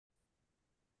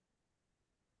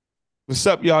What's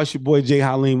up, y'all? It's your boy Jay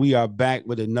Halim. We are back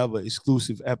with another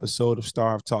exclusive episode of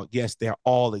S.T.A.R.V.E. Talk. Yes, they're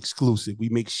all exclusive. We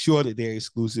make sure that they're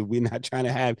exclusive. We're not trying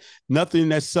to have nothing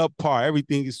that's subpar.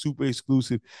 Everything is super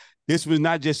exclusive. This was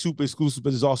not just super exclusive,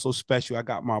 but it's also special. I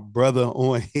got my brother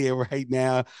on here right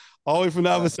now, all the way from the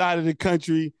other Yeah, side of the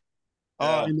country,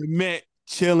 yeah, in the Met,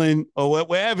 chilling, or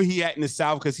wherever he at in the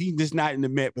South, because he's just not in the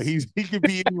Met, but he could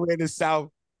be anywhere in the South.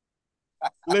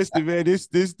 Listen, man,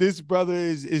 this brother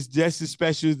is just as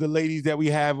special as the ladies that we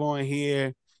have on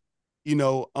here.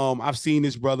 I've seen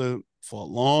this brother for a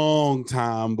long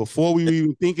time before we were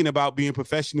even thinking about being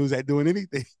professionals at doing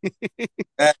anything.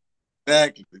 yeah,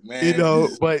 exactly, man.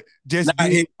 It's But just not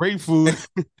him.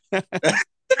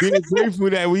 being grateful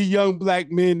that we young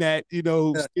black men that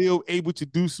Yeah, still able to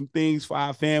do some things for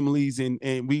our families, and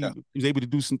yeah, we was able to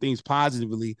do some things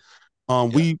positively.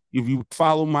 yeah. If you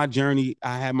follow my journey,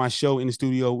 I had my show in the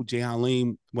studio with Jay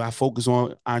Halim, where I focus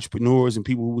on entrepreneurs and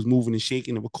people who was moving and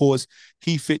shaking. And of course,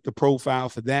 he fit the profile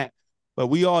for that. But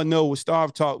we all know what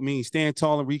S.T.A.R.V.E. Talk means: stand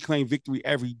tall and reclaim victory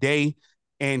every day.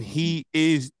 And he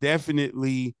is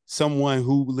definitely someone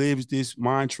who lives this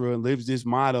mantra, lives this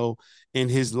motto in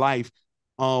his life.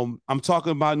 I'm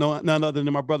talking about none other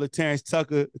than my brother Terrance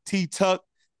Tucker, Tuck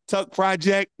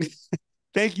Project.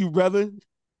 Thank you, brother.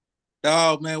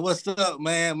 Oh man, what's up,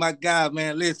 man? My God,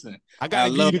 man. Listen, I I gotta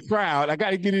give you love. the crowd. I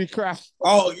gotta give you the crowd.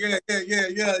 Oh yeah, yeah,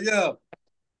 yeah,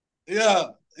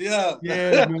 Yeah, yeah.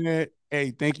 man.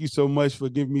 Hey, thank you so much for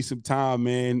giving me some time,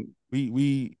 man.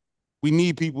 We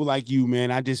need people like you, man.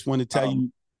 I just want to tell Oh,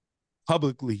 you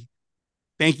publicly,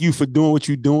 thank you for doing what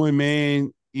you're doing,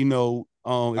 man. I If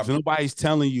appreciate nobody's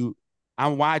telling you,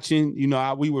 I'm watching.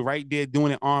 We were right there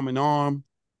doing it arm in arm.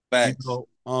 facts.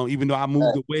 Even though I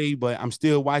moved Facts. away, but I'm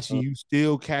still watching Mm, you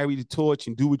still carry the torch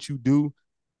and do what you do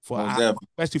most definitely,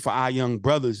 especially for our young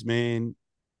brothers, man.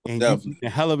 most And you definitely. a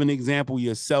hell of an example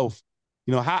yourself.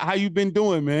 How you been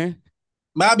doing, man?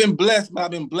 Man, I've been blessed. Man,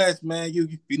 I've been blessed, man. You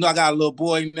know, I got a little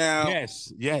boy now,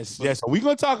 Yes, yes, but yes. We're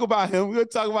gonna talk about him. We're gonna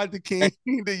talk about the king,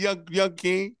 the young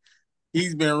king.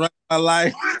 he's been running my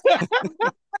life.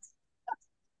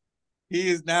 He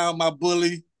is now my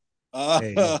bully.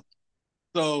 Hey,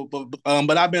 Uh,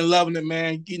 but I've been loving it,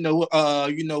 man.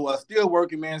 Still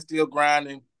working, man, still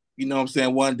grinding. You know what I'm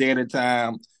saying, one day at a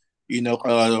time.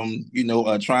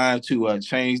 Trying to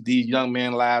change these young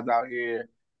men' lives out here.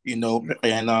 And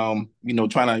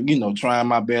trying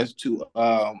my best to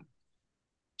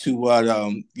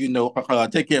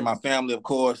take care of my family, of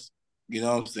course. You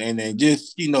know what I'm saying, and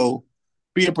just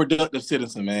be a productive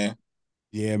citizen, man.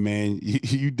 yeah, man,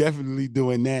 you definitely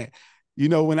doing that.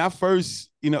 When I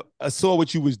first, I saw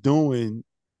what you was doing.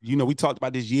 We talked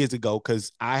about this years ago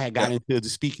because I had Yeah. got into the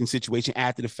speaking situation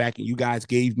after the fact, and you guys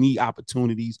gave me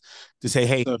opportunities to say,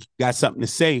 "Hey, So, got something to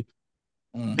say."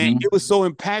 Man, mm-hmm. it was so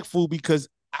impactful because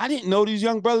I didn't know these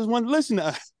young brothers wanted to listen to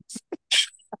us.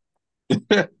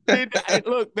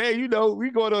 Look, man, we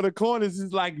going on the corners.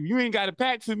 It's like, you ain't got a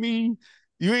pack for me.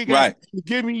 You ain't got Right, something to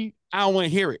give me. I don't want to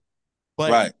hear it.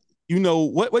 But right.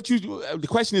 the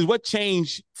question is, what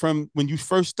changed from when you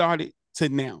first started to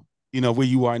now, where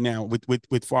you are now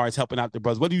with far as helping out the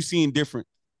brothers? What are you seeing different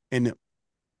in them?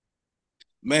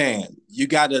 Man, you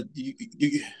got to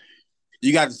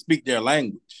speak their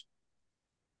language.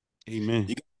 Amen.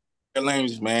 You got their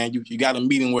language, man. You got to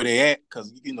meet them where they at,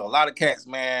 because a lot of cats,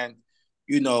 man.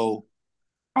 You know,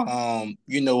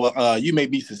 you may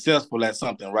be successful at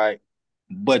something, right?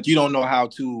 But you don't know how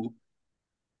to,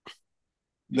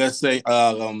 let's say,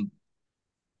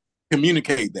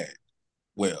 communicate that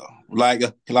well. Like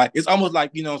it's almost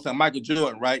like Michael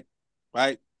Jordan, right?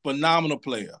 Right, phenomenal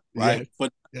player, right? Yes.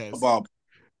 Phenomenal Yes. ball,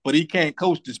 but he can't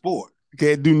coach the sport.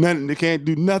 Can't do nothing. They can't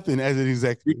do nothing as an You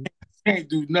executive. can't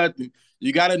do nothing.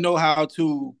 You got to know how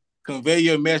to convey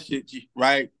your message,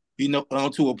 right?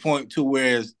 To a point to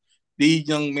where these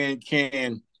young men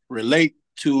can relate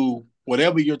to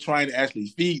whatever you're trying to actually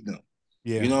feed them.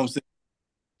 You Yeah. know what I'm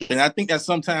saying? And I think that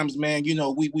sometimes, man,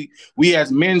 we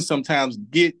as men sometimes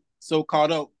get so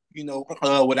caught up,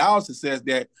 with our success,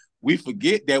 that we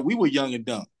forget that we were young and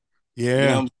dumb. You know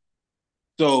Yeah. what I'm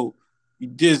So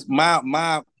just my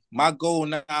goal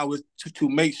now is to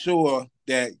make sure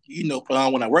that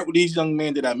when I work with these young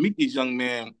men, that I meet these young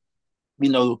men,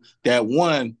 that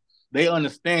one, they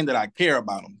understand that I care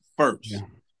about them Yeah. first,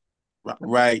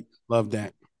 right? Love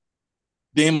that.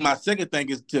 Then my second thing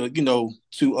is to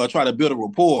try to build a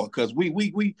rapport, because we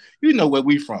where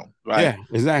we from, right? Yeah,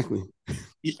 exactly.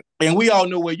 And we all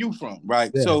know where you from,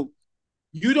 right? Yeah. So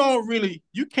you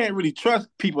can't really trust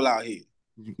people out here,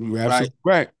 You're right? absolutely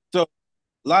right. So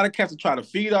a lot of cats will try to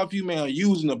feed off you, man,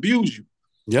 use and abuse you.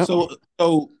 Yep.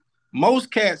 So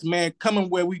most cats, man, coming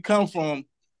where we come from,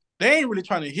 they ain't really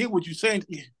trying to hear what you're saying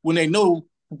when they know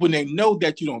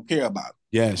that you don't care about it.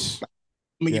 Yes. I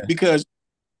mean, Yeah. because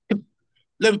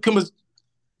let me come as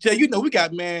Jay, we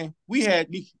got, man, we had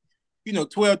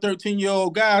 12,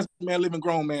 13-year-old guys, man, living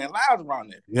grown man lives around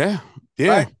there. Yeah. Yeah.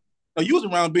 Right? So you was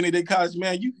around Benny Day College,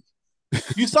 man.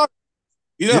 You saw,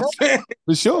 Yeah. what I'm saying?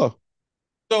 For sure.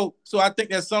 So I think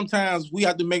that sometimes we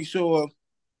have to make sure,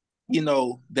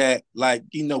 that, like,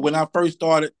 when I first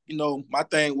started, my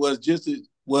thing was just to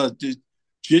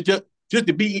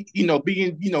be,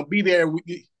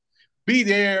 be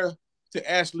there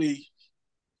to actually,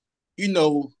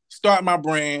 start my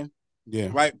brand, Yeah.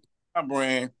 right? My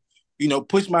brand,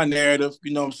 push my narrative,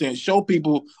 what I'm saying, show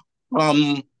people,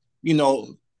 um, you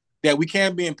know, that we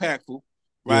can be impactful,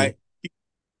 Yeah. right?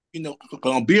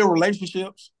 Build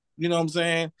relationships, what I'm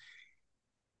saying?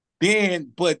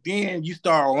 But then you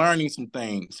start learning some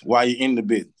things while you're in the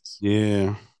business.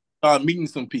 Yeah. Start meeting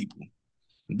some people.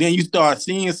 Then you start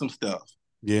seeing some stuff.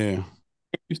 Yeah.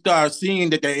 You start seeing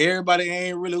that everybody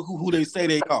ain't really who they say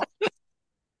they are.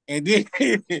 And then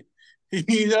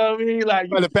you know what I mean? Like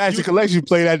Well, the you Passion Collection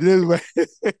played out this way.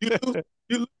 you lose,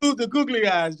 you lose the googly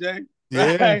eyes, Jay.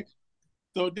 Yeah. Right?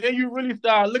 So then you really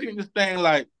start looking at this thing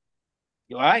like,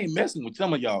 yo, I ain't messing with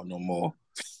some of y'all no more.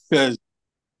 Because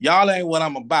y'all ain't what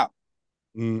I'm about.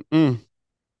 Mm-mm.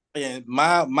 And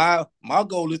my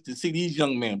goal is to see these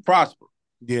young men prosper.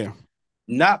 Yeah.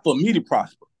 Not for me to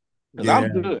prosper. Because I'm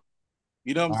Yeah. good.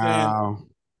 You know what I'm saying? Wow.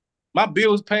 My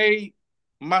bills paid,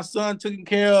 my son taken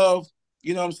care of,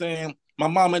 you know what I'm saying? My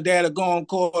mom and dad are gone, of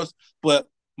course, but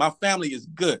my family is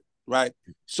good, right?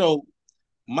 So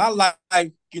my life,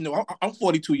 I'm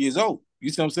 42 years old. You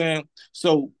see what I'm saying?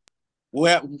 So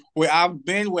where where I've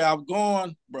been, where I've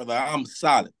gone, brother, I'm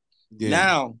solid. Yeah.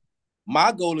 Now,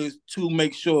 my goal is to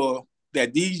make sure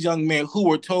that these young men who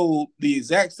were told the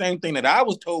exact same thing that I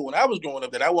was told when I was growing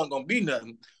up, that I wasn't going to be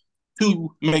nothing,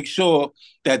 to make sure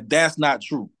that that's not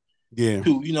true. Yeah.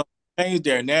 To change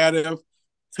their narrative,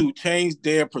 to change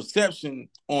their perception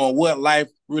on what life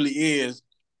really is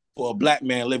for a black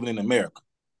man living in America.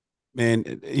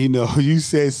 Man, you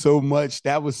said so much.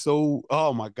 That was so,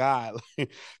 oh my God.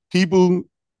 People,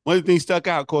 one of the things stuck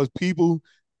out, cause people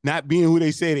not being who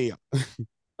they say they are.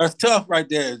 That's tough right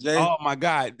there, Jay. Oh my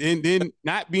God. Then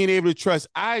not being able to trust.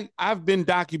 I've been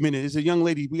documented. There's a young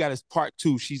lady, we got a part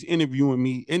two. She's interviewing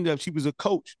me. Ended up, she was a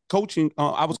coaching.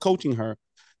 I was coaching her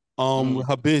with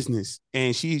her business.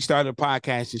 And she started a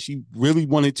podcast and she really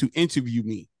wanted to interview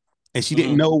me. And she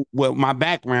didn't know what my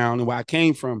background and where I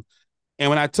came from. And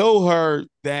when I told her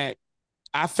that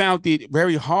I found it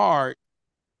very hard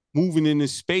moving in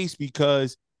this space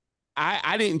because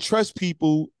I didn't trust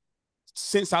people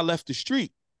since I left the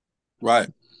street. Right.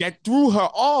 That threw her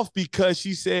off because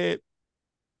she said,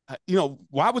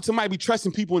 why would somebody be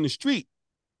trusting people in the street?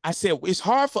 I said, it's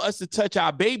hard for us to touch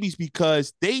our babies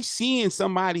because they seeing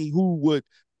somebody who would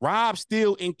rob,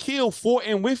 steal, and kill for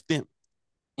and with them.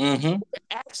 Mm-hmm.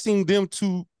 Asking them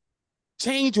to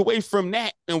change away from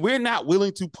that, and we're not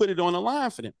willing to put it on the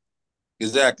line for them.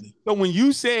 Exactly. So when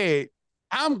you said,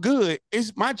 I'm good,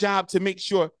 it's my job to make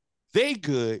sure they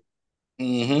good.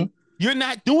 Mm-hmm. You're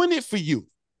not doing it for you.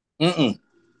 Mm-mm.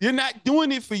 You're not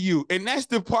doing it for you. And that's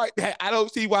the part that I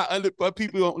don't see why other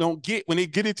people don't get when they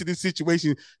get into this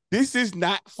situation. This is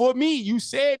not for me. You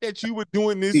said that you were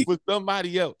doing this for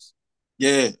somebody else.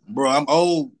 Yeah, bro, I'm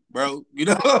old, bro. You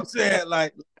know what I'm saying?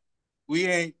 Like, we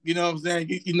ain't, you know what I'm saying?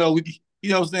 You know what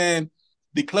I'm saying?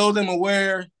 The clothes I'm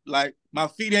wear, like, my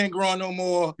feet ain't growing no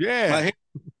more. My Yeah. head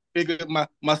bigger,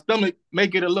 my stomach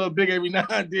make it a little bigger every now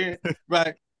and then,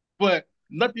 right? But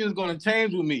nothing is gonna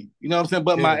change with me, you know what I'm saying?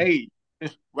 But Yeah. my age,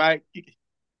 right?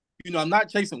 I'm not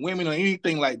chasing women or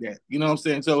anything like that. You know what I'm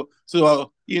saying? So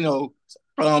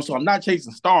I'm not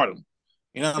chasing stardom.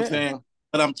 You know what I'm Yeah. saying?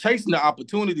 But I'm chasing the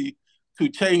opportunity to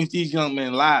change these young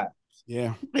men's lives.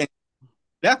 Yeah. And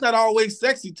that's not always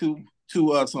sexy to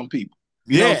some people.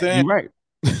 You know what I'm Yeah. saying? You're right.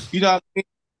 You know what I mean?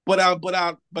 But I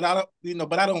don't,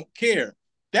 but I don't care.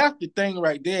 That's the thing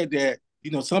right there that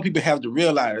some people have to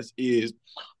realize is,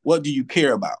 what do you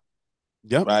care about?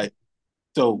 Yep. Right.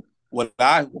 So what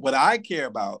I care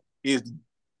about is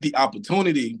the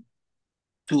opportunity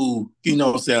to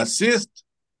say assist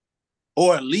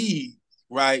or lead,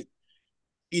 right?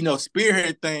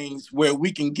 Spearhead things where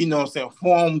we can say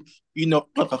form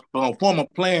form a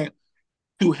plan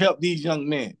to help these young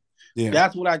men. Yeah.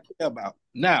 That's what I care about.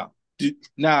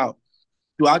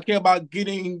 Do I care about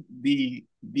getting the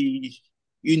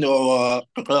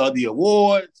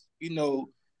awards,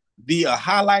 the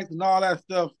highlights and all that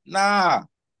stuff? Nah,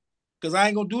 because I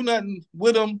ain't gonna do nothing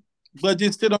with them but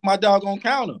just sit on my doggone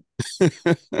counter.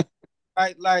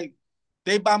 Like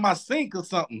they buy my sink or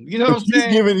something. You know what But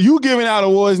I'm saying? you giving out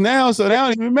awards now, so that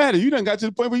don't even matter. You done got to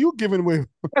the point where you giving away.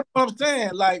 That's what I'm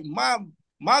saying. Like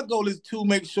my goal is to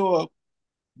make sure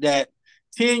that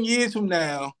 10 years from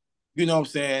now, you know what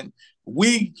I'm saying,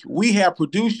 we have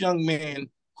produced young men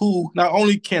who not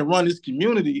only can run this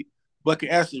community, but can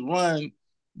actually run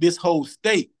this whole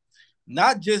state.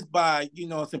 Not just by, you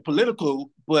know, it's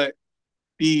political, but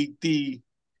the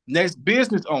next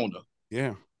business owner.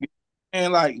 Yeah,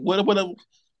 And like whatever,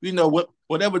 you know,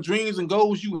 whatever dreams and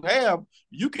goals you have,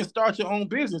 you can start your own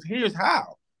business. Here's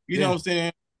how. You know yeah, what I'm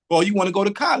saying? Or you want to go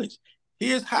to college.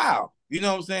 Here's how. You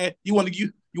know what I'm saying? You want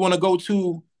to go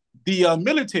to the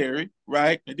military,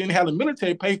 right? And then have the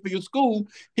military pay for your school.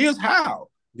 Here's how.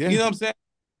 You yeah, know what I'm saying?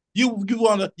 You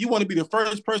want to be the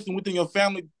first person within your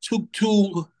family to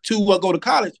go to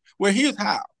college. Well, here's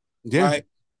how, yeah, right?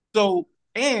 So,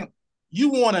 and you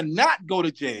want to not go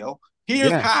to jail.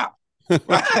 Here's yeah. how,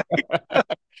 right?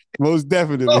 Most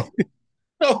definitely. So,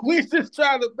 so we just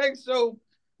try to make sure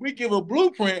we give a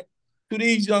blueprint to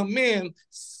these young men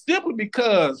simply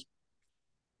because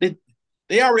they,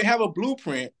 they already have a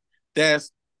blueprint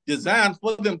that's designed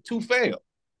for them to fail,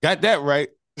 Got that right.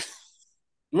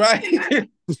 right?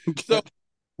 So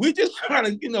we just trying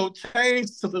to, you know,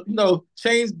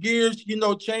 change gears, you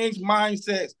know, change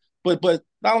mindsets. But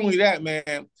not only that,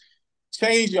 man,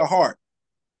 change your heart.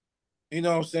 You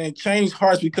know what I'm saying? Change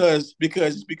hearts because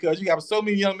you have so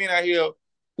many young men out here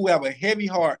who have a heavy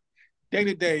heart day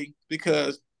to day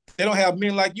because they don't have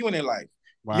men like you in their life.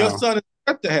 Your Wow. son is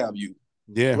got to have you,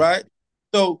 Yeah, right?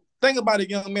 So think about a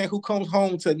young man who comes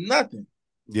home to nothing.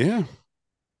 yeah,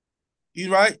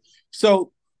 You right?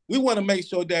 So we want to make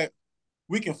sure that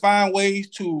we can find ways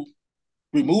to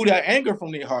remove that anger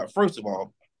from their heart, first of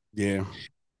all, yeah,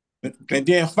 and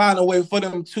then find a way for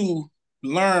them to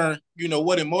learn, you know,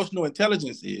 what emotional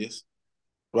intelligence is,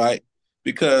 right?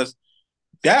 Because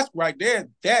that's right there,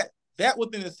 that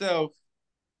within itself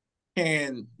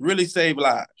can really save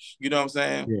lives. You know what I'm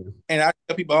saying? yeah. And I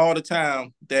tell people all the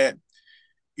time that,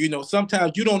 you know,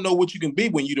 sometimes you don't know what you can be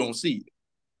when you don't see it.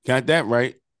 Got that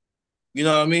right. You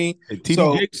know what I mean? And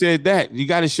So T.D.J. said that you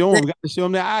got to show yeah, them, got to show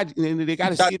them their eyes, and they got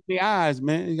to see it with their eyes,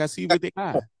 man. You got to see it with their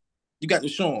eyes. you got to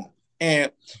show them.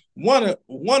 And one of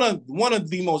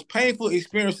the most painful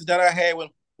experiences that I had when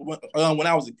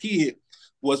I was a kid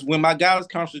was when my guidance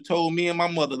counselor told me and my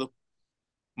mother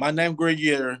my ninth grade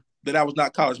year that I was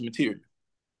not college material.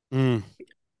 Mm,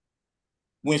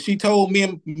 When she told me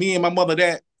and my mother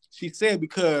that, she said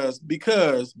because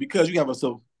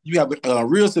you have a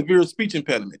real severe speech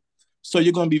impediment, so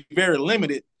you're going to be very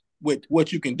limited with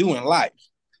what you can do in life.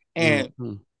 mm, And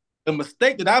mm. the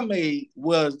mistake that I made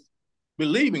was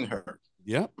believing her.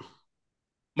 Yep.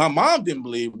 My mom didn't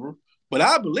believe her, but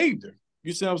I believed her.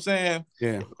 You see what I'm saying?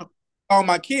 Yeah. All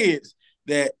my kids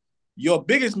that your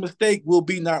biggest mistake will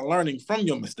be not learning from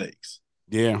your mistakes.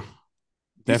 Yeah.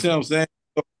 You see what I'm Definitely. saying?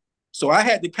 So I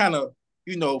had to kind of,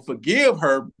 you know, forgive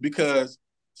her because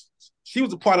she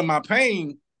was a part of my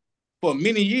pain for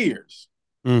many years.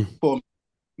 Mm, For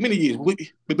many years.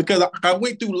 Because I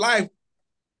went through life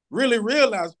really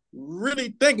realized,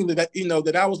 really thinking that, you know,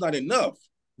 that I was not enough.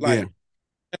 yeah.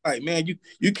 Like man,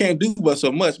 you can't do but so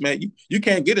much, man. You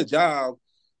can't get a job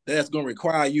that's gonna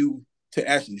require you to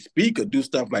actually speak or do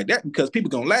stuff like that because people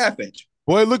gonna laugh at you.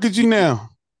 Boy, look at you now.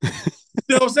 You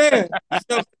know what I'm saying? You see what I'm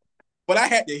saying? But I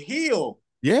had to heal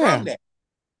Yeah. from that.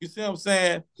 You see what I'm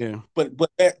saying? Yeah. But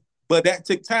that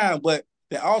took time. But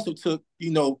that also took,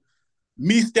 you know,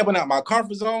 me stepping out my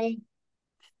comfort zone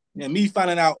and me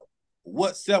finding out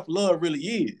what self-love really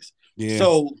is. Yeah.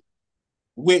 So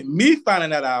with me finding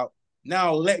that out,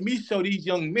 now let me show these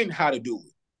young men how to do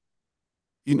it.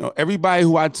 You know, everybody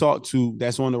who I talk to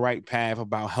that's on the right path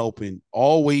about helping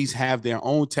always have their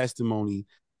own testimony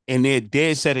and they're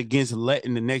dead set against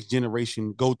letting the next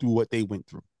generation go through what they went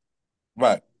through.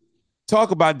 Right.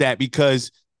 Talk about that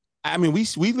because I mean, we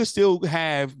still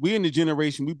have we're in the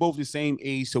generation, we both the same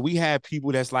age. So we have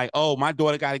people that's like, oh, my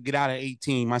daughter got to get out at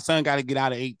 18, my son got to get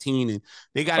out at 18, and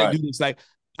they got to Right. do this. Like,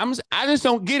 I just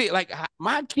don't get it. Like,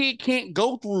 my kid can't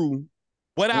go through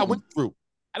what I went Mm-mm. through.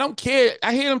 I don't care.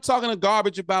 I hear them talking to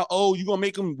garbage about, oh, you're gonna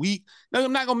make them weak. No,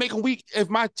 I'm not gonna make them weak if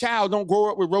my child don't grow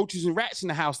up with roaches and rats in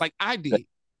the house like I did.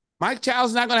 My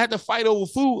child's not gonna have to fight over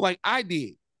food like I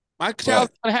did. My Right.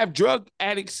 child's gonna have drug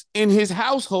addicts in his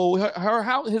household, her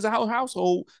house, his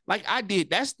household, like I did.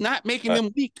 That's not making Right.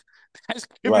 them weak. That's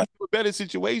giving Right. them a better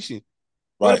situation.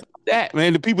 What Right. about that,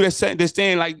 man? The people that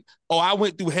stand like, oh, I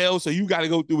went through hell, so you got to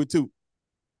go through it too.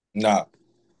 Nah.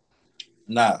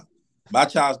 Nah. My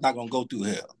child's not gonna go through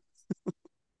hell.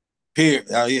 Here,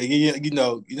 you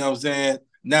know what I'm saying.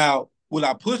 Now, will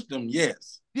I push them?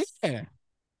 Yes. Yeah.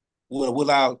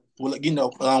 Will I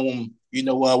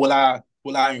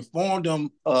inform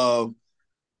them of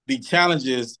the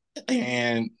challenges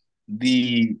and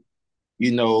the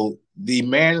the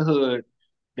manhood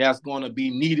that's going to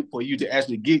be needed for you to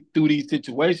actually get through these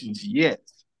situations? Yes.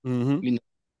 Mm-hmm. You know,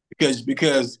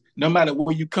 because no matter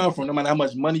where you come from, no matter how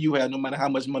much money you have, no matter how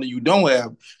much money you don't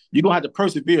have, you're gonna have to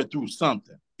persevere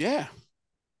Yeah.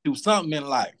 through something in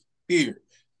life, period,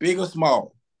 big or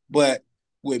small. But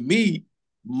with me,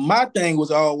 my thing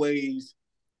was always,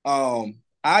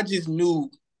 I just knew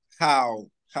how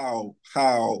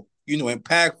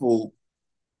impactful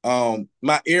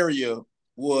my area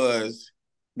was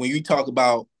when you talk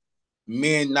about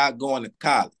men not going to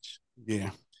college.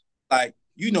 Yeah. Like,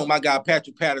 my guy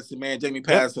Patrick Patterson, man, Jamie Yep.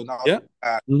 Patterson, all Yep.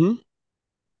 guys, Mm-hmm.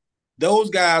 those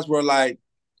guys were like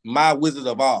my Wizard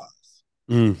of Oz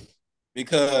Mm.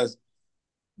 because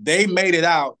they made it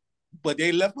out, but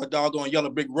they left a doggone yellow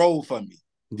brick road for me.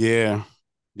 Yeah.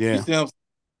 You Yeah. see what I'm saying?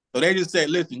 So they just said,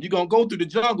 listen, you're gonna go through the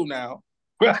jungle now,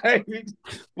 right?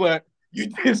 But you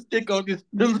just stick on this,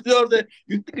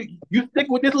 you stick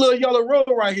with this little yellow road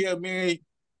right here, man.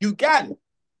 You got it.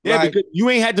 Yeah, Like, because you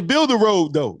ain't had to build the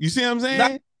road though. You see what I'm not,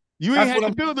 saying? You ain't that's had what to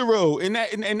I'm build the road. And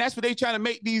that's what they trying to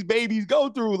make these babies go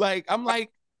through. Like, I'm like,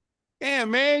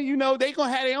 damn, man, they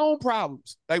gonna have their own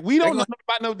problems. Like, we they don't know gonna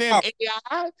about no damn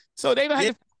AI, so they gonna have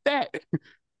yeah, to fix that.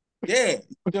 yeah. You know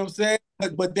what I'm saying?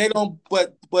 But they don't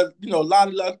but a lot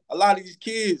of these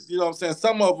kids, you know what I'm saying,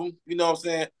 some of them, you know what I'm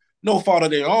saying, no fault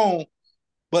of their own,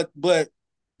 but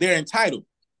they're entitled,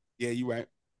 Yeah, you right.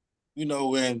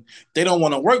 and they don't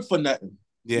want to work for nothing,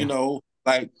 Yeah,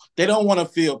 like they don't want to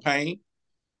feel pain,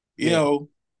 you yeah, know,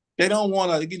 they don't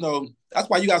want to, that's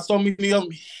why you got so many of them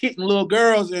hitting little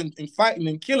girls and fighting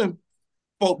and killing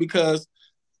folk because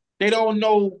they don't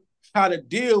know how to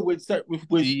deal with certain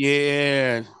with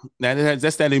yeah.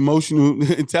 That's that emotional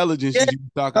intelligence yeah, you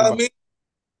were talking I about. mean,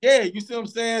 yeah, you see what I'm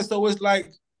saying? So it's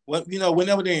like, well,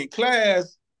 whenever they're in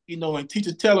class, and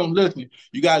teachers tell them, listen,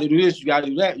 you gotta do this, you gotta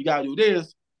do that, you gotta do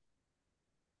this,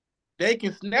 they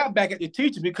can snap back at the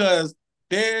teacher because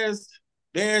there's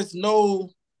there's no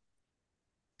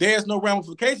there's no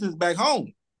ramifications back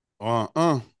home.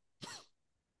 Uh.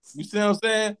 You see what I'm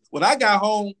saying? When I got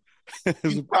home, It's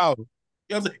you a problem.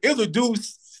 know, it was a dude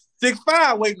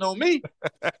 6'5" waiting on me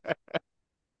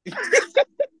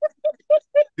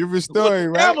Different with story, a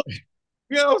right? hammer.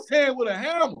 You know what I'm saying? With a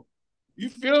hammer. You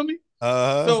feel me?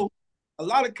 Uh. So a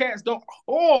lot of cats don't.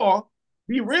 Or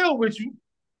be real with you,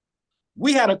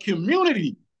 we had a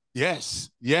community Yes,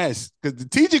 yes. Because the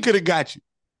teacher could have got you.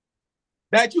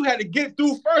 that you had to get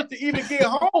through first to even get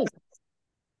home.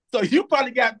 So you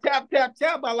probably got tap, tap,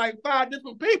 tap by like 5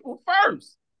 different people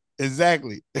first,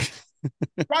 Exactly.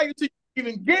 prior to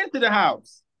even getting to the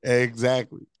house.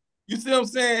 Exactly. You see what I'm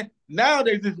saying?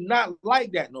 Nowadays, it's not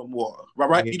like that no more.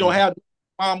 Right? You don't Yeah. have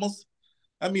mamas.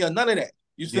 I mean, none of that.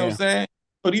 You see what I'm Yeah. saying?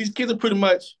 So these kids are pretty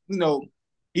much, you know,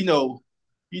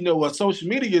 what social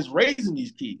media is raising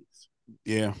these kids.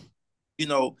 Yeah.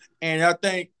 And I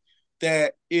think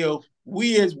that if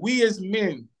we as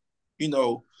men, you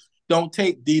know, don't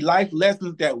take the life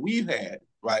lessons that we've had,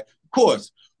 right? Of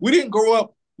course, we didn't grow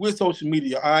up with social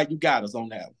media. All right, you got us on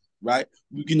that one, right?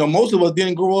 Most of us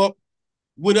didn't grow up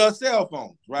with our cell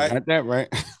phones, right? Got that right.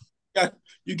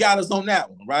 You got us on that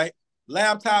one, right?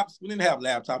 Laptops, we didn't have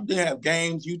laptops, we didn't have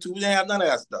games, YouTube, we didn't have none of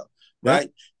that stuff, Yep. right?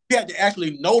 You had to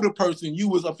actually know the person you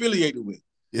was affiliated with.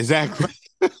 Exactly.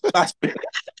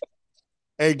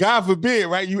 Hey, God forbid,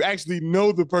 right? You actually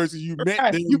know the person, you met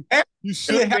Right. You them, you actually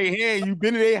shook had, their hand, you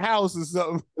been to their house or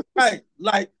something. right,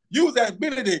 like you was at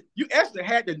Benedict, you actually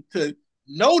had to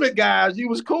know the guys you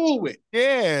was cool with.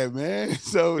 Yeah, man.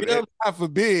 So You know, God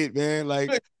forbid, man. Like,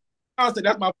 I said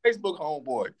that's my Facebook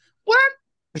homeboy. What?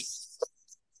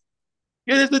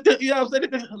 You know what I'm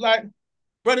saying? Like,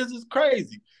 brothers is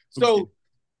crazy. So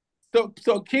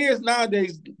kids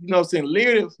nowadays, what I'm saying,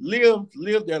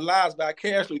 live their lives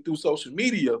vicariously through social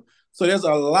media. So there's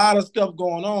a lot of stuff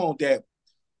going on that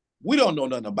we don't know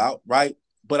nothing about, right?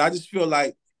 But I just feel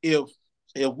like if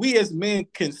we as men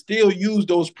can still use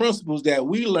those principles that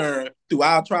we learn through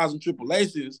our trials and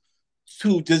tribulations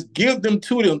to just give them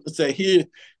to them and say,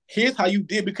 here's how you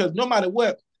did, because no matter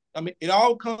what, I mean, it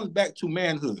all comes back to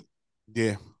manhood.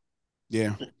 yeah,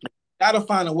 yeah, Gotta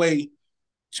find a way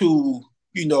to,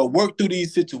 work through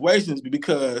these situations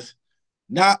because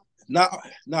not not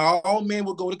all men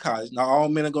will go to college. Not all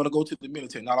men are going to go to the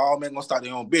military. Not all men are going to start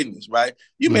their own business, right?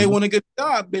 You may mhm, want to get a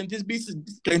job and just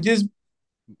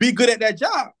be good at that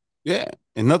job, yeah,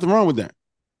 and nothing wrong with that.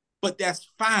 but that's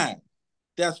fine.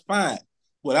 that's fine.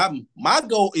 My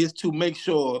goal is to make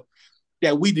sure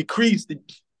that we decrease the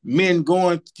men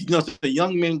going, the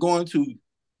young men going to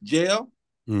jail,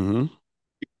 Mm-hmm.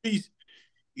 decrease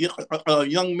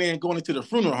young men going into the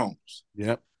funeral homes.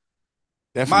 Yep.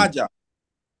 My Definitely. job.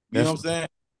 You know what I'm Definitely. saying?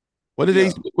 What do they?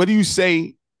 Yeah. What do you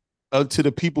say to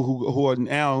the people who are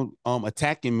now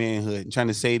attacking manhood and trying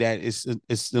to say that it's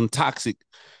some toxic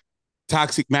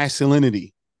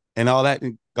masculinity and all that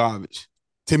garbage?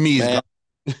 To me, is Man,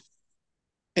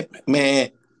 garbage. man,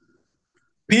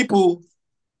 people,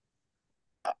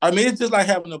 I mean, it's just like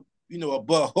having a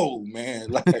butthole, man.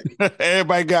 Like,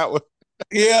 Everybody got one.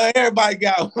 yeah, everybody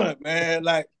got one, man.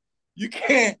 Like, you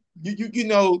can't, you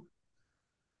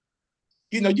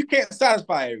can't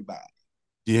satisfy everybody.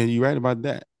 Yeah, you're right about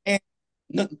that. And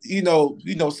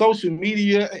social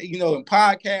media, and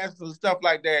podcasts and stuff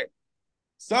like that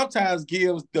sometimes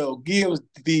gives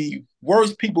the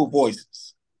worst people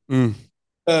voices Mm,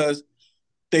 because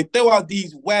they throw out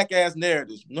these whack ass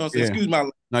narratives. You know what I'm saying? yeah. Excuse my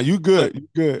language, Now you but good. You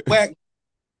good. whack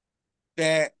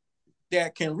that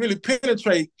that can really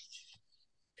penetrate,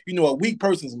 a weak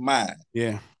person's mind.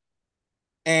 Yeah.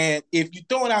 And if you're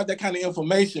throwing out that kind of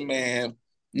information, man,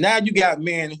 now you got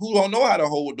men who don't know how to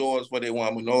hold doors for their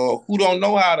woman, or who don't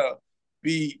know how to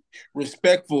be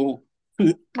respectful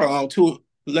to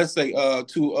let's say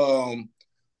to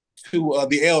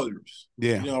the elders,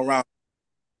 Yeah. around.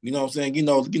 You know what I'm saying?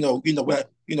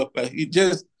 You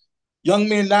just young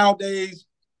men nowadays,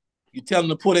 you tell them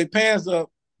to pull their pants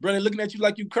up, bro, they're looking at you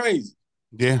like you crazy.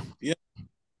 Yeah. Yeah.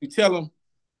 You tell them,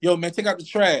 yo, man, take out the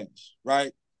trash,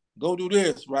 right? Go do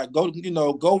this, right? Go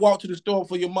walk to the store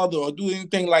for your mother or do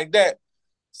anything like that.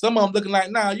 Some of them looking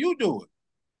like, nah, you do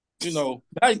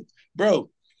it. Bro,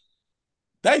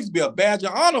 that used to be a badge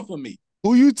of honor for me.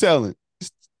 Who you telling?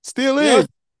 Still You know, is.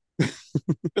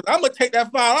 I'm gonna take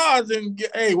that $5 and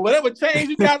get, hey, whatever change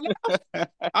you got left,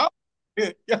 I'll,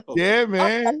 yo, Yeah, I,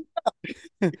 man. you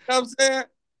know what I'm saying?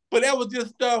 But that was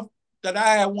just stuff that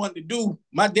I had wanted to do.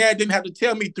 My dad didn't have to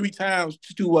tell me 3 times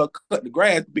to cut the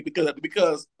grass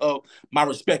because of my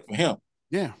respect for him.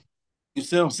 Yeah. You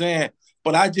see what I'm saying?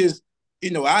 But I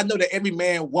know that every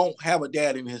man won't have a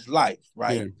dad in his life, Yeah.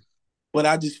 right? But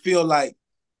I just feel like,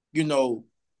 you know,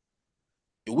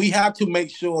 we have to make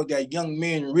sure that young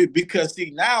men, because see,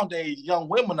 nowadays young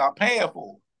women are paying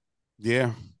for it.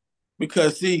 Yeah.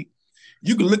 Because see,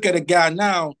 you can look at a guy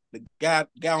now, the guy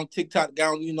on TikTok, guy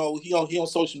on, he on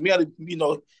social media,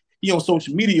 he on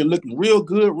social media looking real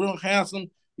good, real handsome.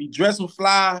 He dressing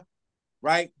fly,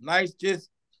 right? Nice, just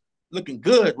looking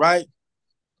good, right?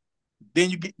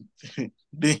 Then you get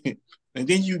then, and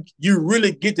then you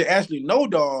really get to actually know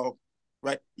dog,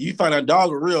 right? You find a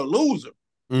dog a real loser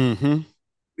Mm-hmm.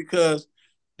 because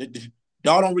the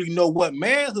dog don't really know what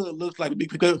manhood looks like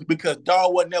because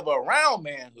dog was never around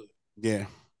manhood. Yeah.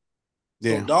 So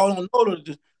Yeah. dog don't know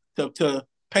to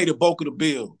pay the bulk of the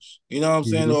bills. You know what I'm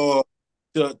saying? Mm-hmm. Or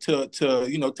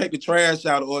to take the trash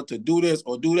out, or to do this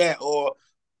or do that, or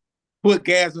put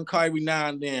gas in the car every now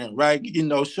and then, right?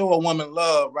 Show a woman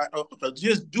love, right? Or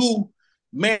just do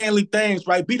manly things,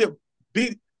 right? Be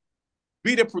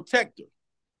the protector,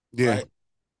 Yeah. right?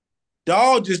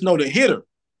 Dog just know the hitter.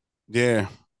 Yeah.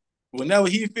 Whenever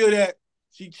he feel that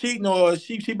she cheating or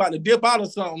she about to dip out or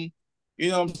something, you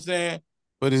know what I'm saying?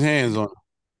 Put his hands on.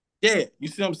 Yeah, you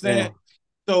see what I'm Yeah. saying?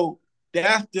 So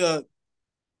that's the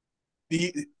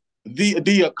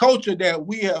the culture that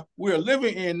we're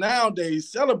living in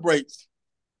nowadays celebrates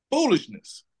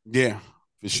foolishness. Yeah.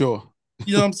 For sure.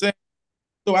 You know what I'm saying?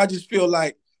 So I just feel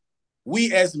like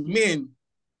we as men,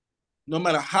 no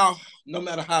matter how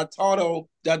tall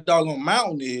that doggone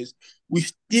mountain is, we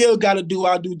still got to do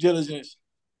our due diligence.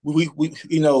 We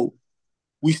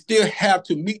still have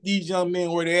to meet these young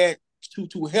men where they're at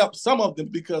to help some of them,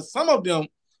 because some of them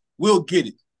will get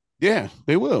it. Yeah,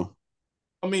 they will.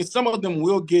 I mean, some of them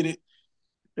will get it,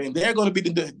 and they're going to be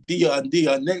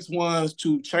the next ones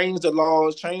to change the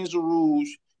laws, change the rules.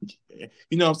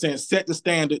 You know what I'm saying? Set the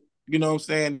standard. You know what I'm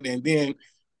saying? And then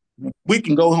we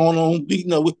can go home on. We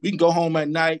can go home at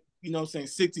night. You know what I'm saying?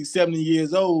 60, 70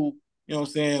 years old. You know what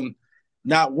I'm saying?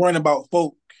 Not worrying about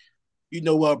folk.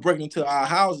 Breaking into our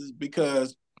houses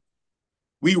because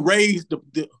we raised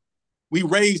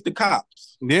the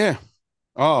cops. Yeah.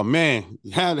 Oh man.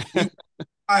 We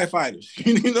firefighters.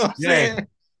 You know what I'm Yeah. saying?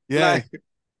 Yeah. Like,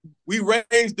 we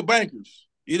raised the bankers.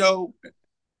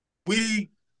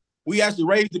 We actually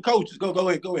raised the coaches. Go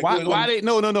ahead. Go Why? ahead. Go Why ahead. they?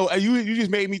 No, no, no. You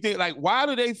just made me think. Like, why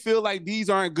do they feel like these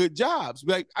aren't good jobs?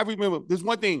 Like, I remember there's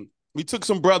one thing. We took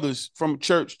some brothers from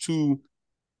church to.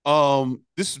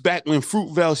 This is back when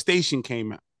Fruitvale Station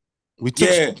came out. We took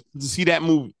Yeah. to see that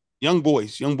movie. Young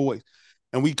boys.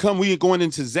 And we going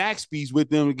into Zaxby's with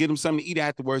them to get them something to eat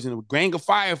afterwards. And a gang of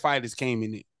firefighters came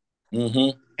in there.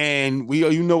 Mm-hmm.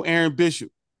 And Aaron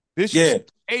Bishop. Bishop Yeah. said,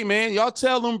 hey, man, y'all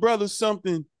tell them brothers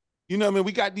something. You know what I mean?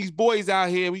 We got these boys out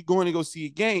here. We going to go see a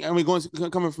game. And we're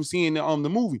coming from seeing the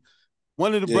movie.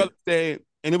 One of the Yeah. brothers said,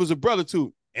 and it was a brother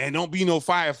too, and don't be no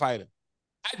firefighter.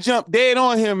 I jumped dead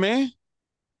on him, man.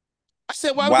 I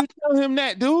said, why would Wow. you tell him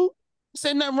that, dude? I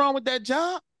said, nothing wrong with that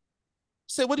job. I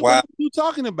said, what Wow. are you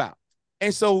talking about?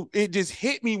 And so it just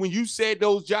hit me when you said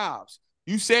those jobs.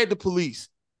 You said the police,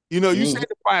 you Mm-hmm. said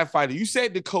the firefighter, you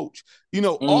said the coach,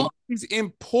 Mm-hmm. all these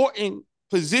important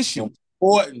positions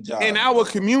Important in job, our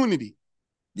bro. community,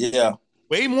 Yeah.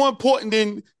 way more important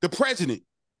than the president.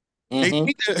 They Mm-hmm.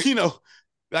 think that,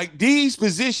 like these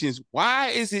positions, why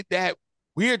is it that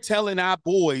we're telling our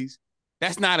boys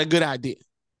that's not a good idea?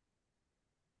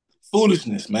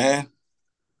 Foolishness, man.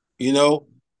 You know,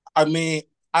 I mean,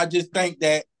 I just think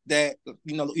that they're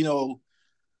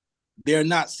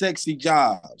not sexy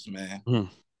jobs, man. Mm.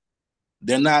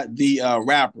 They're not the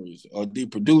rappers or the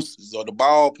producers or the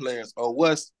ball players or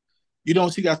what's you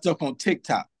don't see that stuff on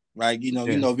TikTok, right?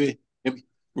 Yeah.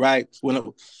 Right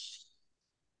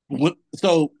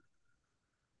so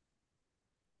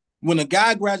when a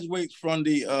guy graduates from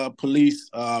the police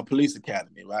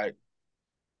academy, right?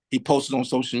 He posted on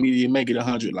social media, make it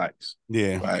 100 likes,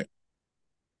 Yeah. right?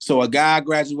 So a guy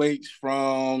graduates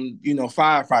from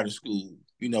firefighter school,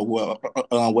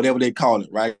 whatever they call it,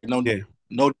 right? Yeah.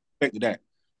 No respect to that,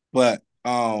 but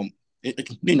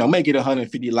make it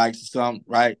 150 likes or something,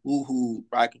 right? Woohoo,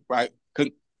 right? A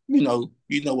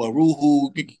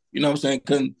woohoo, what I'm saying?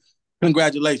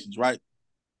 Congratulations, right?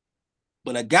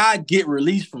 But a guy get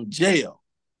released from jail,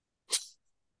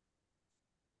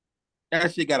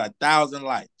 that shit got 1,000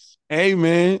 likes. Hey,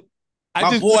 man, I My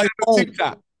just put boy that on home.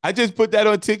 TikTok. I just put that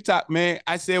on TikTok, man.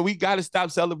 I said we got to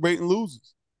stop celebrating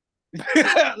losers.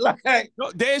 Like,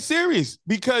 No, they're serious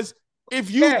because if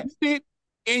you yeah, did it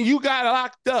and you got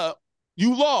locked up,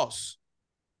 you lost.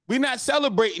 We're not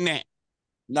celebrating that.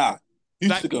 nah, you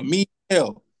Like, took a mean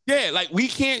hell. yeah, like we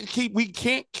can't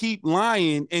keep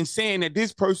lying and saying that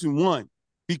this person won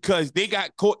because they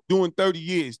got caught doing 30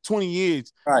 years, 20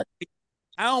 years. Right,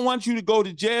 I don't want you to go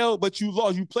to jail, but you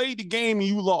lost. You played the game and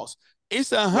you lost.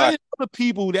 It's right, 100 other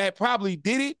people that probably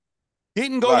did it,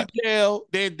 didn't go to right. jail.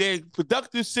 They're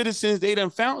productive citizens. They done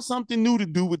found something new to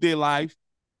do with their life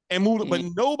and moved. But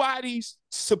Mm, nobody's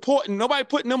supporting. Nobody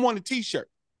putting them on the t-shirt.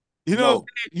 You know what I'm no,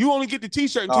 saying? You only get the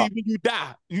t-shirt until no, you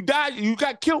die. You die. You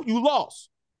got killed. You lost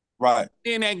right,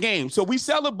 in that game. So we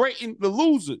celebrating the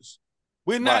losers.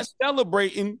 We're not right.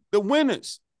 celebrating the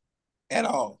winners. At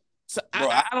all, So bro.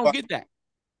 I don't get that.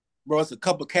 Bro, it's a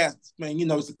couple cats, man.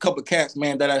 It's a couple cats,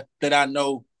 man, that I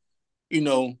know.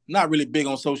 Not really big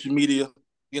on social media.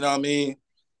 You know what I mean?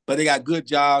 But they got good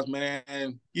jobs, man.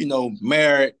 Married. You know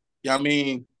what I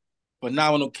mean?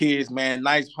 Phenomenal kids, man.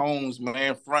 Nice homes,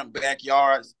 man. Front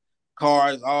backyards,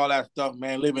 cars, all that stuff,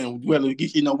 man. Living well,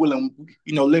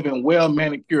 living well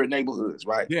manicured neighborhoods,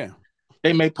 right? Yeah.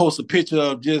 They may post a picture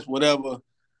of just whatever,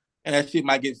 and that shit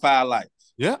might get 5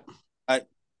 likes. Yeah. Right?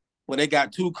 Well, they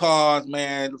got 2 cars,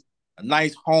 man, a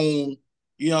nice home.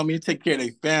 You know what I mean? Take care of their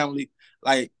family.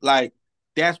 Like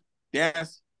that's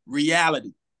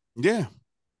reality. Yeah.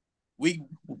 We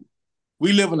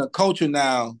we live in a culture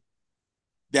now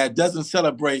that doesn't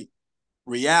celebrate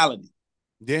reality.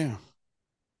 Yeah.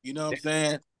 You know what I'm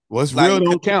saying? What's Like real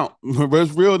because don't count.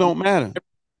 What's real don't matter.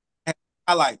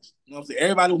 highlights. You know what I'm saying?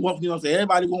 Everybody wants,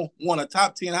 everybody want a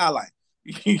top 10 highlight.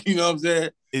 You know what I'm saying?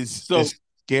 So It's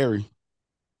scary.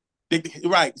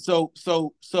 right. So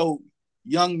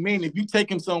young men, if you take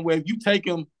him somewhere, if you take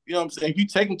him, you know what I'm saying, if you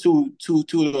take him to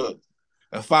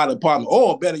the fire department,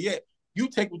 or better yet, you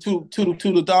take them to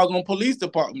the doggone police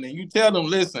department and you tell them,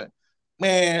 listen,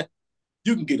 man,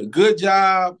 you can get a good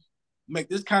job, make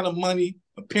this kind of money,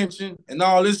 a pension, and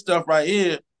all this stuff right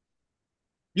here.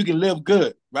 You can live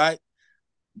good, right?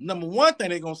 Number one thing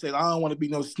they're gonna say, I don't want to be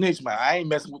no snitch, man. I ain't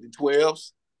messing with the 12s.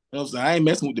 You know what I'm saying? I ain't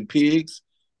messing with the pigs,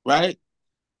 right?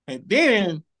 And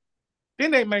then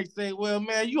they may say, well,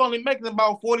 man, you only making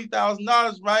about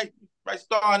 $40,000, right? Right,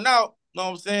 starting out. You know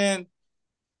what I'm saying?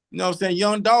 You know what I'm saying?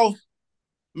 Young Dolph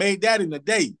made that in a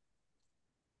day.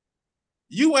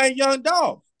 You ain't Young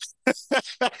Dolph.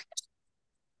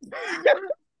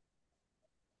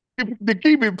 To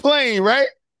keep it plain, right?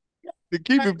 To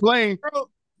keep it plain. Bro,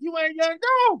 you ain't Young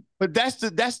Dolph. But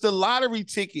that's the lottery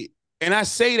ticket. And I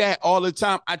say that all the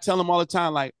time. I tell them all the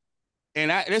time, like,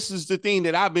 this is the thing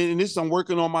that I've been, and this I'm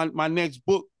working on my next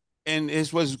book, and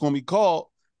it's what it's gonna be called.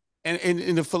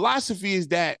 And the philosophy is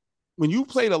that when you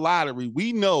play the lottery,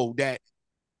 we know that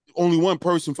only one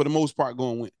person for the most part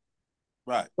going to win.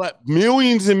 Right. But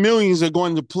millions and millions are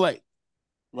going to play,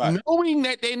 Right. knowing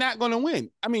that they're not going to win.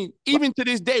 I mean, Right. even to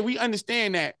this day, we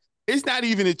understand that it's not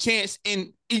even a chance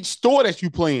in each store that you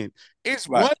play in. It's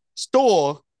Right. one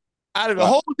store out of the Right.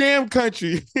 whole damn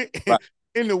country Right.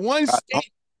 in the one Right.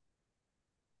 state,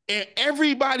 and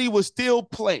everybody will still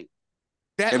play.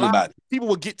 That lot Everybody. of people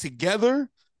would get together.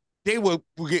 They would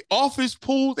get office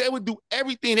pools. They would do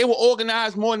everything. They would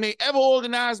organize more than they ever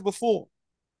organized before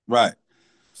Right.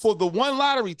 for the one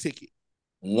lottery ticket.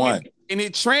 And, One. and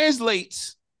it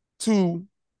translates to,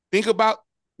 think about,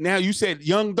 now you said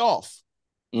young Dolph.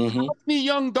 Mm-hmm. How many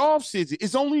young Dolphs is it?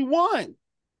 It's only one.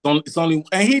 It's only,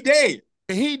 and he dead.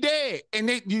 And he dead.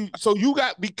 And so you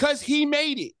got, because he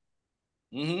made it,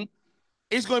 Mm-hmm.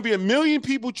 it's going to be a million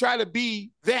people try to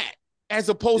be that as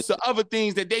opposed to other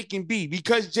things that they can be.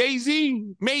 Because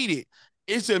Jay-Z made it.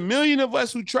 It's a million of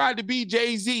us who tried to be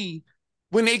Jay-Z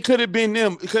when they could have been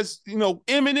them. Because,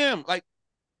 Eminem, like,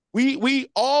 we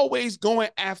always going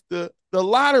after the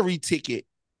lottery ticket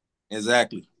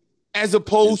Exactly. as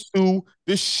opposed to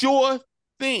the sure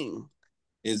thing.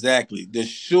 Exactly. The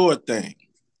sure thing.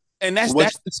 And that's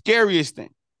the scariest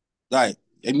thing. Right.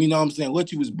 And you know what I'm saying?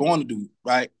 What you was born to do,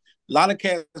 right? A lot of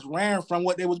cats ran from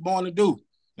what they was born to do.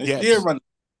 They still Yes. run.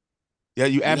 Yeah,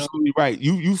 you're You know, absolutely right.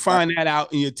 You right. find that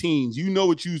out in your teens. You know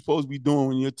what you're supposed to be doing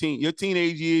when your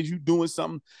teenage years. You doing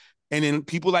something, and then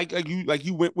people like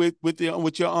you went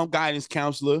with your guidance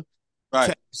counselor,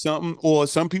 Right. something, or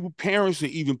some people parents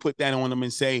would even put that on them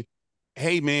and say,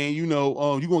 "Hey man, you're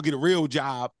gonna get a real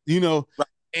job," Right.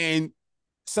 and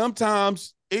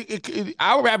sometimes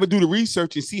I would rather do the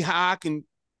research and see how I can.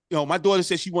 My daughter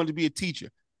said she wanted to be a teacher.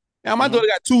 Now my Mm-hmm. daughter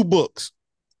got 2 books,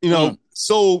 Mm.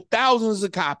 sold thousands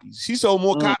of copies. She sold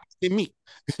more Mm. copies than me,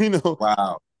 you know,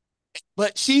 Wow.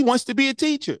 but she wants to be a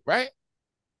teacher, right?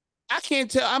 I can't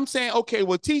tell. I'm saying, okay,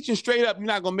 well, teaching straight up, you're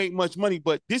not gonna make much money,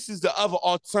 but this is the other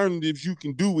alternatives you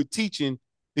can do with teaching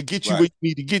to get you Right. where you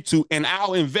need to get to, and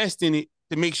I'll invest in it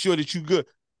to make sure that you're good.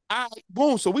 All right,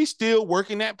 boom. So we still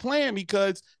working that plan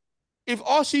because if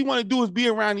all she want to do is be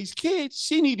around these kids,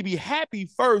 she need to be happy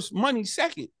first, money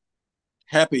second.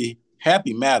 Happy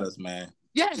matters, man.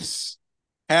 Yes.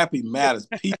 Happy matters.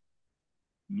 Peace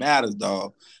matters,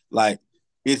 dog. Like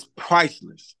it's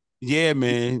priceless. Yeah, It's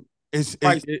man. It's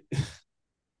priceless.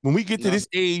 when we get You to know, this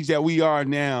age that we are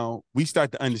now, we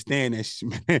start to understand that shit,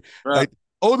 man. bro. Like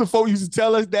older folks used to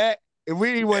tell us that, and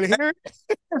we didn't want to hear it.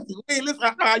 Hey, listen,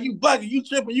 you bugging, you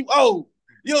tripping, you old.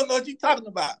 You don't know what you talking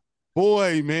about,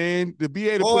 Boy, man, to be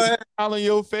able to put a boy. smile on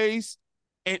your face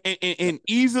and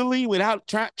easily without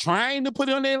trying to put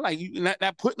it on there, like you not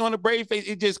putting on a brave face,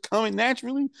 it just coming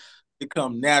naturally. It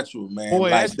come natural, man.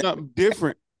 Boy, Like that's something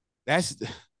different. That's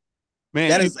man,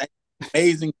 that is an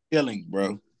amazing feeling,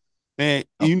 bro. man.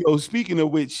 Speaking of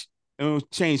which,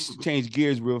 change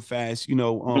gears real fast. We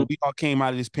all came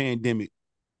out of this pandemic.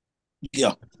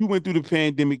 Yeah. You went through the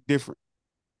pandemic different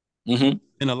Mm-hmm.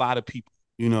 than a lot of people.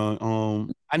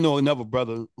 I know another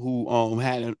brother who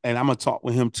and I'm gonna talk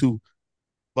with him too,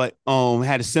 but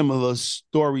had a similar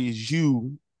story as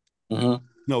you.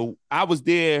 Mm-hmm. I was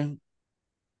there.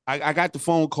 I got the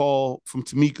phone call from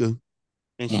Tamika,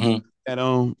 and she Mm-hmm.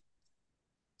 that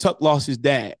Tuck lost his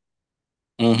dad,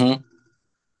 Mm-hmm.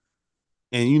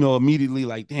 and immediately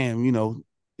like, damn,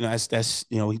 that's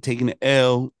he taking the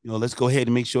L. Let's go ahead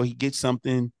and make sure he gets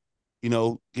something.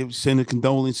 Send the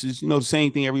condolences. The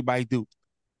same thing everybody do.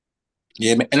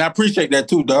 Yeah, man. And I appreciate that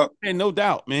too, dog. And no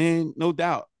doubt, man, no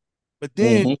doubt. But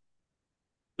then Mm-hmm.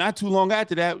 not too long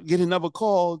after that, get another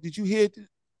call. Did you hear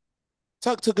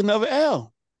Tuck took another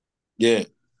L? Yeah.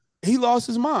 He lost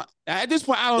his mind. At this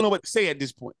point, I don't know what to say at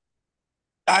this point.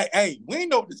 Hey, we ain't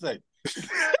know what to say.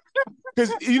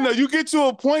 Because you get to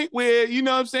a point where, what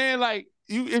I'm saying, like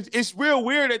it's real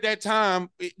weird at that time,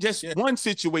 just Yeah. one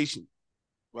situation.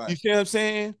 You Right. see what I'm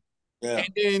saying? Yeah. And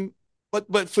then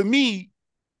but for me,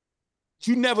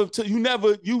 you never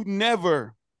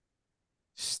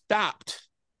stopped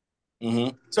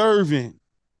Mm-hmm. serving.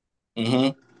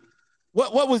 Mm-hmm.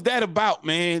 What was that about,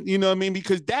 man? You know what I mean?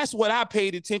 Because that's what I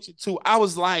paid attention to. I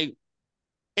was like,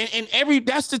 and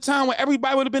that's the time when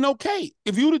everybody would have been okay.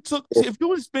 If you would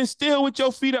have been still with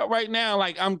your feet up right now,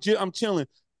 like I'm chilling,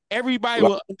 everybody Right.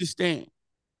 will understand.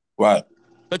 Right.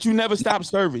 But you never stopped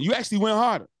serving. You actually went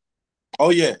harder. Oh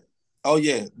yeah. Oh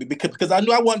yeah. Because I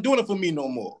knew I wasn't doing it for me no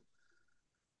more.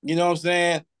 You know what I'm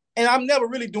saying? And I'm never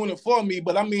really doing it for me,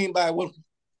 but I mean by what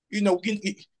when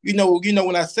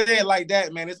I say it like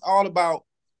that, man, it's all about,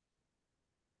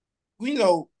 you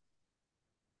know,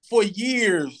 for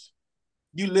years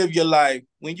you live your life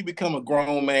when you become a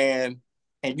grown man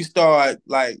and you start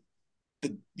like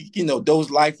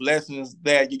those life lessons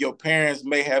that your parents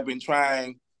may have been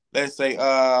trying, let's say,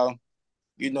 to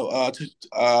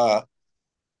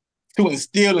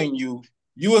instill in you,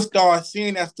 you will start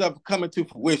seeing that stuff coming to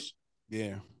fruition.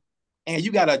 Yeah. And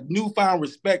you got a newfound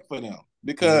respect for them Yeah.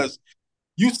 because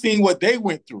you've seen what they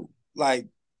went through. Like,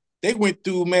 they went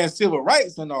through, man, civil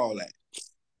rights and all that.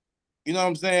 You know what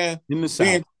I'm saying? In the South.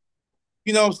 Being,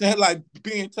 you know what I'm saying? Like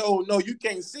being told, no, you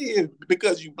can't see it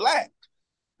because you black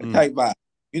type vibe.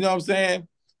 You know what I'm saying?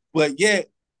 But yet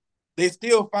they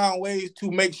still found ways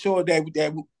to make sure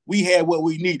that we had what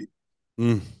we needed.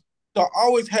 Mm. So I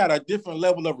always had a different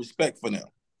level of respect for them.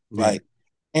 Yeah. Like,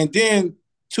 and then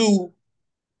to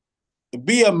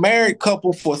be a married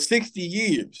couple for 60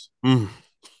 years. Mm.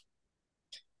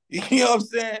 You know what I'm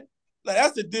saying? Like,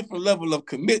 that's a different level of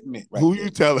commitment right Who there. you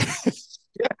telling?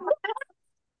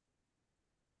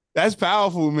 That's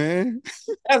powerful, man.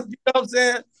 That's, you know what I'm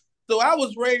saying? So I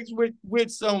was raised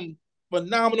with some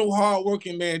phenomenal,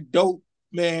 hardworking, man, dope,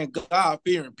 man,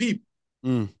 God-fearing people.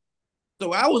 Mm.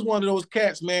 So I was one of those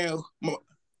cats, man.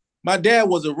 My dad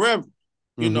was a reverend,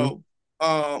 you Mm-hmm. know.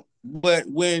 But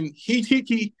when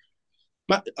he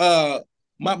my uh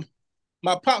my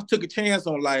my pop took a chance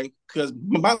on life because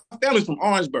my family's from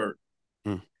Orangeburg.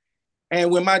 Mm.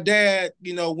 And when my dad,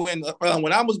 when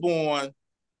I was born,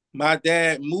 my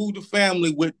dad moved the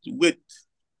family with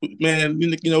man,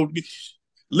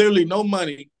 literally no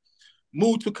money,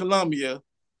 moved to Columbia,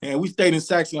 and we stayed in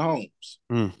Saxon Homes.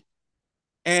 Mm.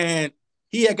 And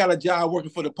he had got a job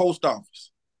working for the post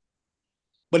office,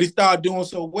 but he started doing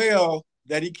so well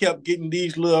that he kept getting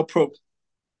these little promotions.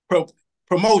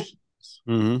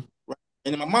 Mm-hmm. Right?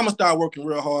 And then my mama started working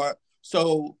real hard,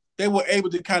 so they were able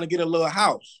to kind of get a little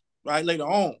house right later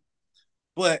on.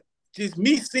 But just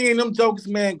me seeing them jokers,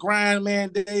 man, grind, man,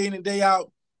 day in and day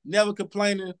out, never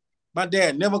complaining. My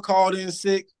dad never called in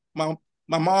sick. My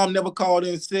mom never called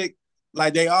in sick.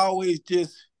 Like, they always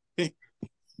just, you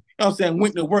know what I'm saying,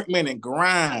 went to work, man, and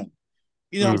grind.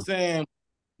 You know what I'm Mm. saying?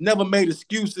 Never made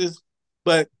excuses,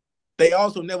 but they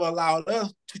also never allowed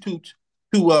us to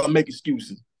make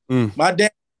excuses. Mm. My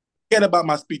dad cared about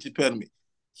my speech impediment.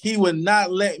 He would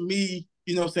not let me,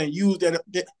 you know what I'm saying, use that.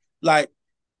 Like,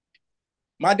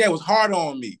 my dad was hard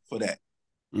on me for that.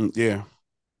 Mm. Yeah.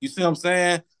 You see what I'm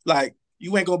saying? Like,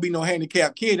 you ain't gonna be no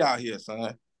handicapped kid out here,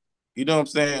 son. You know what I'm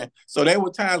saying? So there were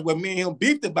times where me and him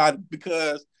beefed about it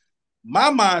because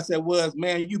my mindset was,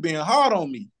 man, you being hard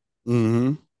on me.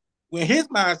 Mm-hmm. When his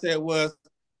mindset was,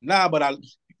 nah, but I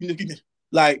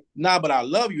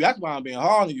love you. That's why I'm being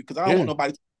hard on you, because I don't Yeah. want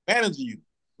nobody to take advantage of you.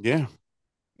 Yeah.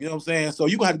 You know what I'm saying? So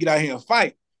you're gonna have to get out here and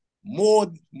fight more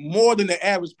than the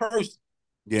average person.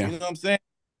 Yeah. You know what I'm saying?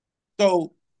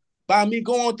 So by me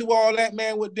going through all that,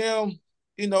 man, with them,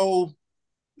 you know,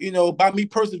 by me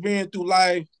persevering through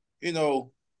life,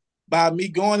 by me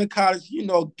going to college,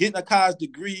 getting a college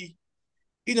degree,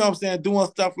 you know what I'm saying, doing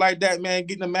stuff like that, man,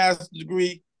 getting a master's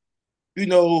degree, you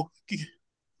know,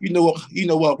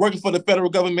 working for the federal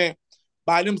government,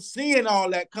 by them seeing all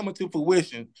that coming to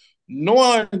fruition,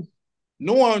 knowing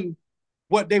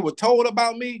what they were told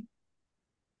about me,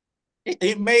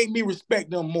 it made me respect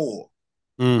them more.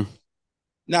 Mm.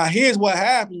 Now, here's what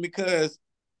happened, because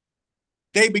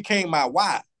they became my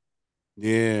wife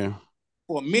Yeah.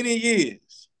 for many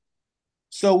years.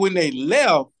 So when they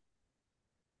left,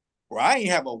 well, I ain't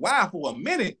have a wife for a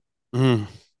minute. Mm.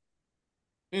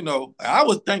 I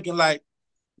was thinking like,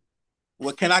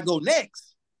 well, can I go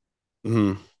next?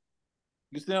 Mm.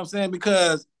 You see what I'm saying?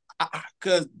 Because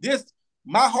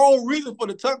my whole reason for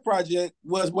the Tuck Project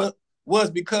was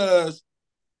because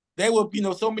there were,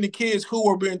 so many kids who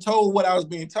were being told what I was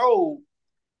being told,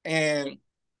 and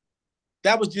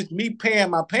that was just me paying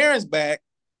my parents back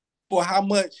for how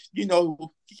much,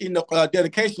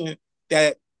 dedication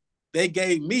that they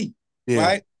gave me, Yeah.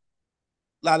 right?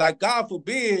 Like God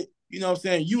forbid, you know what I'm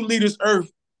saying, you leave this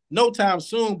earth no time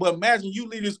soon, but imagine you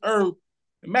leave this earth,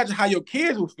 imagine how your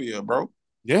kids will feel, bro.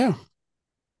 Yeah.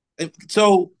 And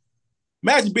so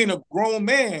imagine being a grown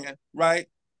man, right?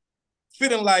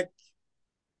 Feeling like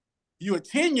you're a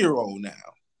 10-year-old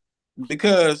now,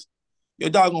 because your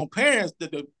doggone parents,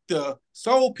 the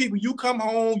sole people you come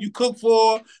home, you cook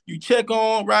for, you check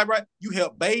on, right? You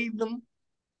help bathe them.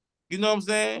 You know what I'm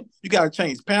saying? You got to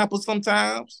change pampers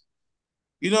sometimes.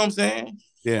 You know what I'm saying?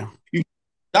 Yeah. You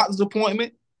doctor's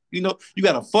appointment. You got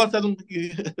to fuss at them.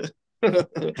 got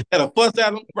to fuss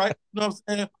at them, right? You know what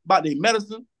I'm saying? About their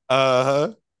medicine.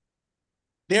 Uh-huh.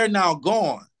 They're now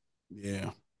gone. Yeah.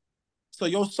 So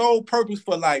your sole purpose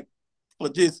for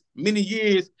just many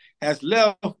years has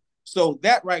left. So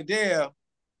that right there,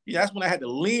 that's when I had to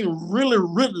lean, really,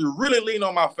 really, really lean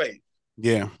on my faith.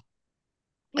 Yeah.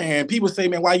 And people say,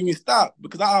 man, why you didn't stop?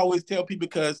 Because I always tell people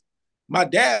because my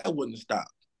dad wouldn't stop.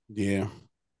 Yeah.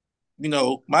 You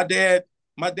know, my dad,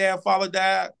 father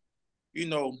died. You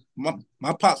know,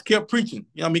 my pops kept preaching.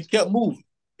 You know what I mean? Kept moving.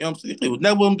 You know what I'm saying? It was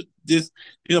never just,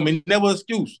 you know what I mean, never an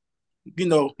excuse. You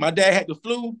know, my dad had the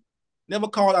flu, never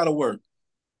called out of work.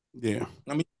 Yeah.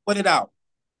 I mean, put it out.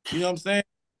 You know what I'm saying?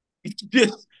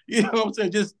 Just, you know what I'm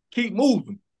saying? Just keep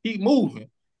moving, keep moving.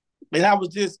 And that was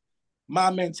just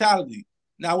my mentality.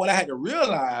 Now, what I had to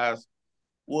realize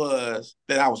was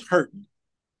that I was hurting.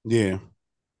 Yeah.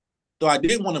 So I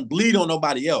didn't want to bleed on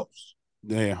nobody else.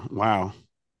 Yeah. Wow.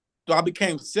 So I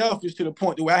became selfish to the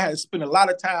point where I had to spend a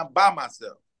lot of time by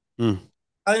myself. Mm.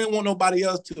 I didn't want nobody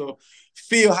else to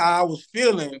feel how I was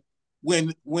feeling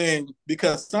when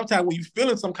because sometimes when you're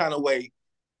feeling some kind of way,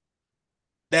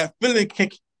 that feeling can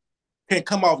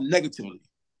come off negatively.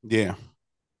 Yeah.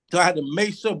 So I had to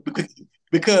make sure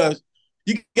because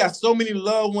you got so many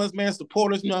loved ones, man,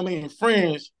 supporters, you know what I mean,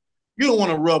 friends. You don't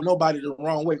want to rub nobody the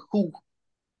wrong way who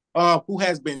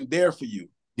has been there for you.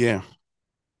 Yeah.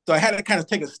 So I had to kind of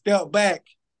take a step back,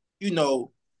 you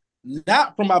know,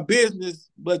 not from my business,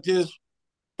 but just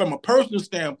from a personal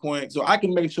standpoint, so I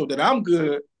can make sure that I'm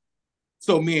good,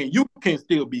 so me and you can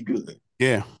still be good.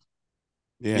 Yeah.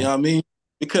 You Yeah. know what I mean?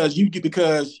 Because you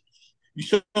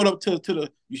showed up to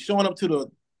the you showing up to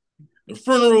the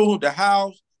funeral, the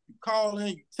house, you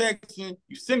calling, you texting,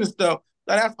 you sending stuff.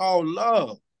 That's all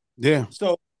love. Yeah.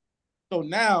 So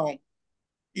now,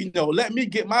 you know, let me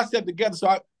get myself together.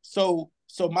 So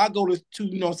my goal is to,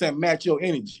 you know what I'm saying, match your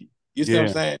energy. You see what I'm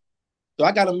Yeah. saying? So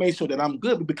I gotta make sure that I'm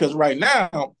good because right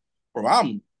now, bro,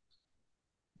 I'm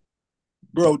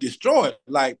destroyed.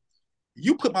 Like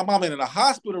you put my mom in a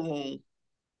hospital room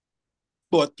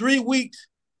for 3 weeks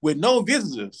with no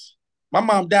visitors. My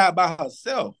mom died by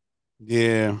herself.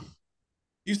 Yeah.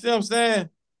 You see what I'm saying?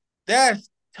 That's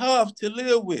tough to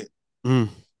live with. Mm.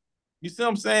 You see what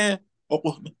I'm saying?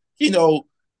 You know,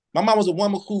 my mom was a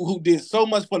woman who did so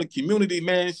much for the community,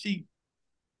 man.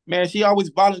 She always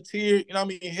volunteered, you know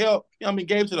what I mean, help, you know what I mean,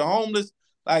 gave to the homeless.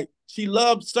 Like she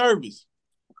loved service.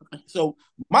 So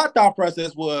my thought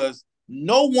process was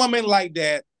no woman like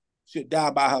that should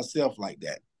die by herself like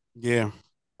that. Yeah.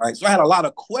 Right. So I had a lot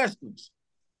of questions.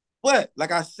 But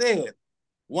like I said,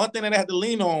 one thing that I had to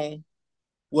lean on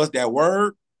was that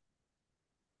word.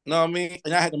 You know what I mean?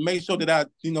 And I had to make sure that I,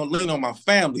 you know, lean on my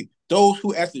family, those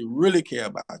who actually really care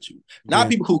about you, not Yeah.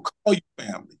 people who call you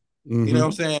family. You know Mm-hmm. what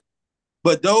I'm saying?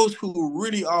 But those who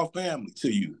really are family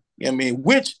to you. You know what I mean?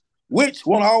 Which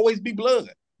won't always be blood.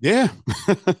 Yeah.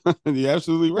 You're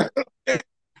absolutely right.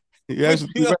 You're Which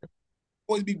absolutely will right.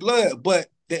 always be blood. But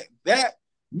that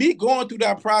me going through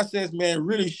that process, man,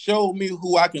 really showed me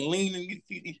who I can lean and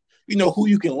you know who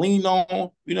you can lean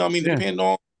on. You know what I mean? Yeah. Depend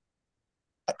on.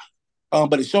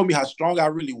 But it showed me how strong I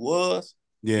really was.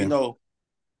 You Yeah. know,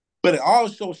 but it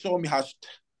also showed me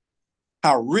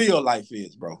how real life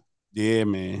is, bro. Yeah,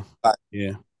 man. Like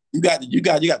Yeah. you got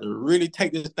to really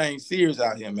take this thing serious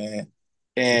out here, man.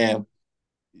 And I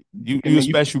You a mean,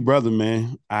 special brother,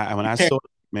 man. I when you I can't. saw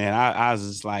it, man, I was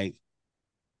just like,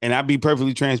 and I'd be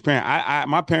perfectly transparent. I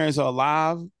my parents are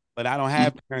alive, but I don't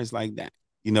have parents like that.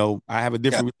 You know, I have a Yeah,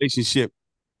 different relationship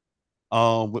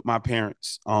with my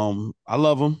parents. I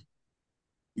love them,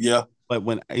 yeah, but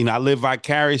when I live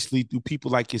vicariously through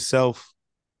people like yourself,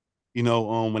 when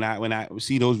I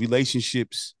see those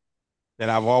relationships that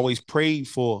I've always prayed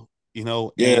for, yeah,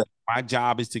 and my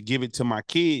job is to give it to my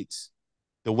kids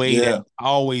the way that yeah, I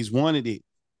always wanted it.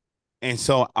 And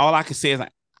so all I can say is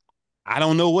like, I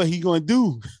don't know what he gonna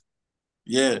do.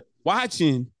 yeah.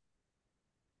 Watching,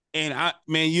 and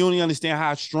man, you only understand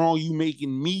how strong you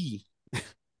making me,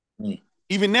 Mm.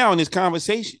 even now in this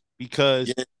conversation,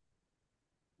 because Yeah,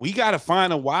 we gotta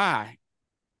find a why.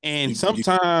 And you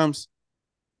sometimes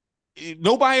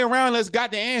nobody around us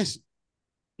got the answer.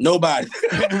 nobody.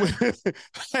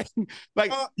 like,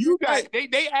 like You're you got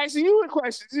right, they asking you a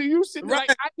question. So you sitting there right,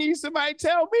 like, I need somebody to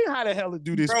tell me how the hell to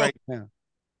do this bro, right now.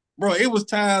 bro. It was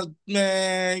times,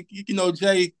 man. You know,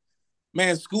 Jay,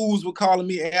 man. Schools were calling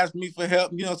me, asking me for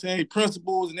help. You know, what I'm saying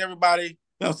principals and everybody.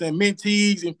 You know, what I'm saying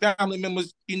mentees and family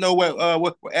members. You know,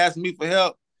 what were asking me for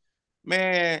help.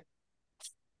 Man,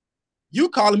 you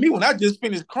calling me when I just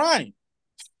finished crying.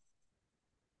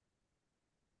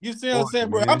 You see what I'm Boy, saying,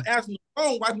 bro? I'm man. asking the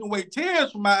phone, wiping away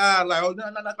tears from my eyes, like, oh no,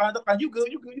 you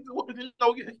good, you good.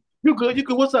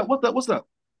 What's up?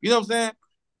 You know what I'm saying?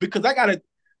 Because I gotta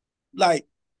like,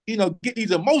 you know, get these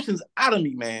emotions out of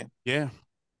me, man. Yeah. You know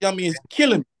what I mean? It's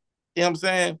killing me. You know what I'm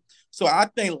saying? So I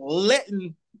think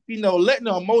letting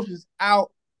the emotions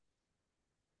out,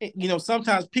 you know,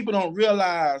 sometimes people don't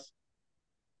realize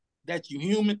that you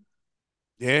human,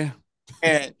 Yeah.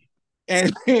 and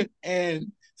and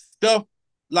and stuff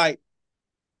like,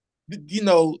 you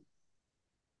know,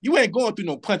 you ain't going through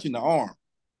no punch in the arm.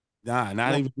 Nah, You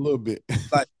not know, even a little bit.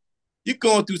 like you're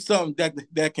going through something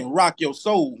that can rock your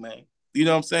soul, man. You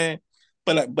know what I'm saying?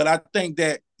 But I think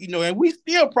that, and we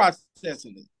still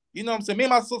processing it. You know what I'm saying? Me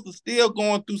and my sister still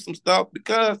going through some stuff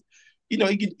because, you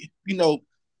can, you know,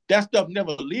 that stuff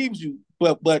never leaves you.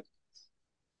 But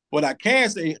what I can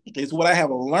say is what I have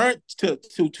learned to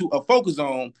focus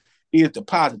on is the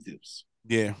positives,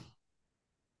 Yeah.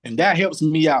 and that helps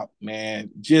me out, man.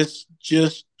 Just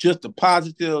the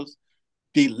positives,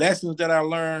 the lessons that I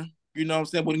learned. You know what I'm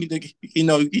saying? But you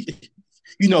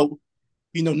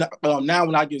know, now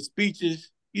when I give speeches,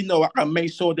 I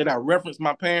make sure that I reference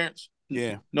my parents,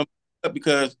 Yeah. no,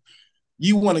 because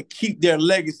you want to keep their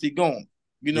legacy going.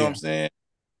 You know what I'm Yeah. saying?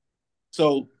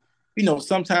 So,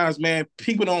 sometimes, man,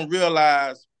 people don't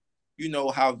realize,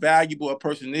 how valuable a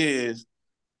person is,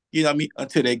 what I mean,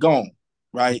 until they're gone,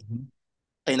 right? Mhm.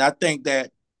 And I think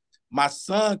that my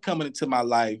son coming into my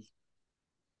life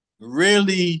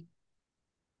really,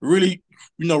 really,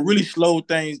 really slowed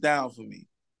things down for me,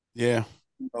 Yeah.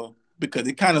 because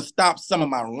it kind of stopped some of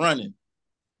my running.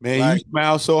 Man, you Like,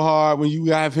 smile so hard when you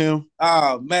have him.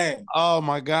 oh man, Oh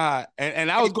my God.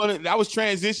 And I was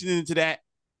transitioning into that,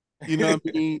 you know what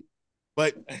I mean?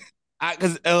 But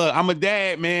cause I'm a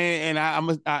dad, man,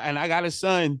 and and I got a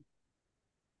son.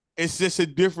 It's just a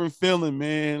different feeling,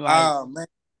 man. Like oh man,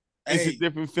 it's a hey,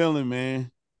 different feeling,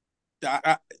 man.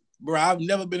 bro, I've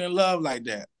never been in love like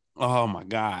that, Oh my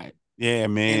God. Yeah,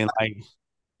 and man. like, Like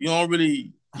you don't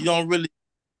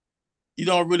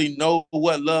really know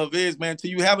what love is, man,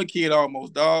 until you have a kid,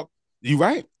 almost, dog. you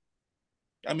right.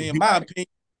 I mean, in You my right. opinion,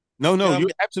 No, you no, know what I you're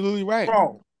mean, absolutely right.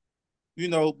 wrong,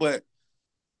 but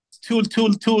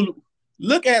to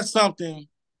look at something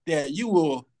that you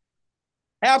will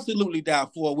absolutely die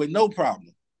for with no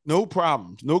problem. No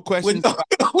problems. No With questions. no,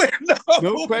 with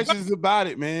No no, questions about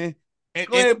it, man. go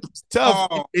And ahead. it's tough.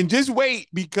 Oh, And just wait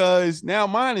because now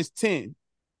mine is 10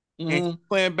 and she's mm-hmm.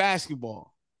 playing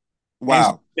basketball. And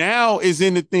Wow. now is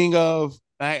in the thing of,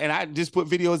 and I just put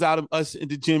videos out of us in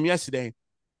the gym yesterday.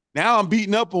 Now I'm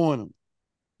beating up on them.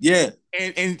 Yeah.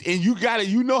 And you got it.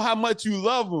 You know how much you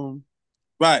love them,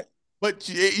 Right. but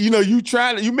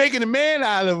you making a man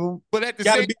out of them. But at the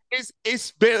Got to same, be.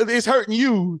 it's hurting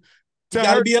you You to got to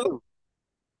hurt be alive. them.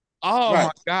 Oh my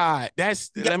Right. God,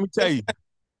 You got let me to tell be you.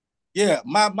 Yeah.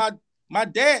 My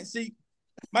dad. See,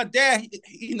 my dad.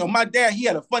 My dad. He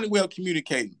had a funny way of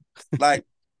communicating. Like,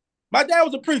 my dad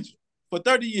was a preacher for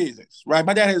 30 years. Right.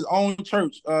 My dad had his own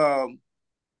church. Um.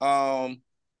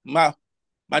 My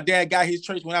my dad got his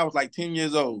church when I was like 10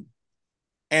 years old,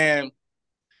 and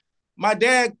my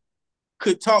dad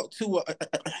could talk to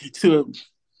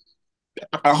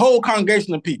a whole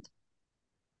congregation of people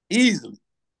easily.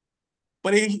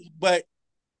 But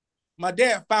my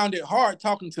dad found it hard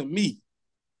talking to me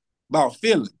about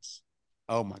feelings.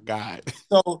 Oh my God.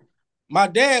 So my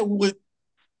dad would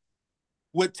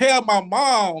tell my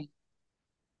mom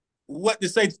what to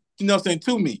say,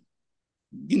 to me.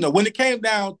 When it came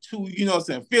down to,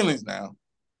 feelings now,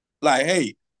 like,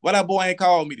 hey, why that boy ain't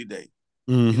called me today?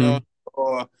 You know, Mm-hmm.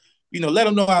 or, let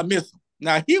him know I miss him.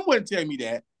 Now he wouldn't tell me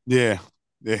that, Yeah.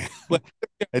 Yeah. but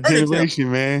That her to tell me.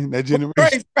 generation, man. That generation.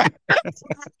 Crazy, right?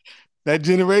 That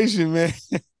generation, man.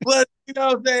 But you know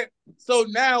what I'm saying? So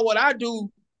now what I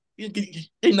do,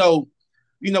 you know,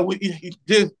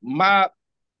 just my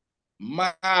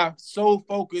sole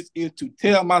focus is to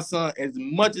tell my son as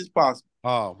much as possible.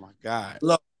 Oh my God.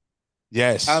 Look,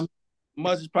 Yes. I'm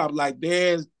much as possible. Like,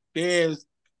 there's there's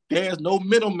no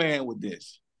middleman with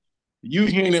this. You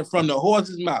hearing it from the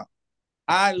horse's mouth.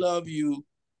 I love you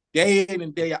day in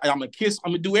and day out. I'm gonna kiss.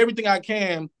 I'm gonna do everything I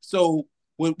can. So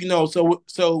when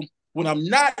I'm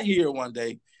not here one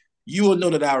day, you will know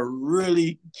that I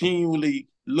really genuinely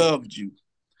loved you.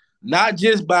 Not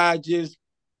just by just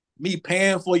me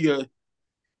paying for your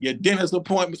dentist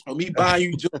appointments, or me buying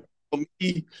you jewelry, or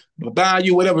me buying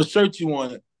you whatever shirt you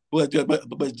want, but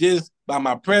just by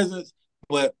my presence,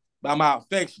 but by my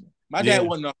affection. My dad Yeah.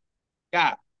 wasn't a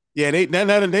guy. Yeah. They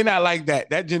not like that.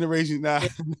 That generation, not,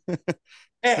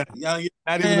 Yeah, you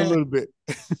not even a know, little bit.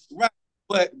 right.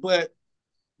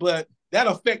 But that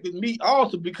affected me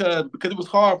also because it was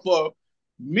hard for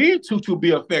me to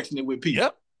be affectionate with people.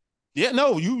 Yep. Yeah,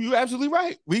 no, you absolutely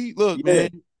right. We look, Yeah.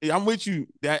 man. I'm with you.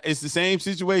 That it's the same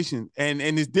situation, and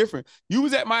it's different. You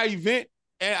was at my event,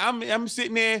 and I'm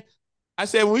sitting there. I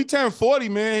said when we turned 40,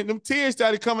 man, them tears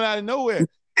started coming out of nowhere.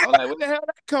 I was like, where the hell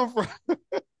that come from?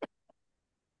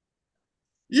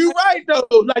 You right though.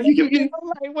 Like, I'm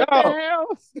like, what the no, hell?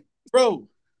 bro,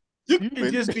 you You can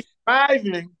been just be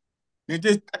driving and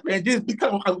just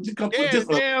become yeah, just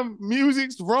a damn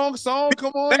music's wrong song.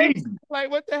 Come on, you baby.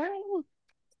 like what the hell?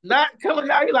 Not coming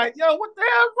out. You're like, yo, what the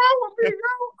hell's wrong with me,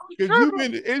 Because yo? I'm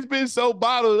tripping. it's been so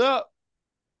bottled up.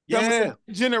 Coming Yeah,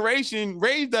 generation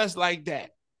raised us like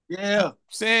that. yeah,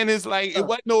 Saying it's like it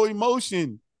wasn't no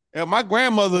emotion. And my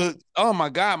grandmother, oh my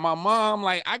God, my mom,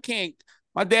 like I can't.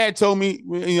 My dad told me,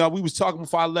 we was talking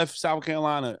before I left South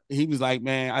Carolina. He was like,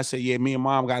 man, I said, yeah, me and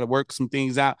mom got to work some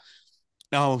things out.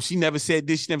 No, she never said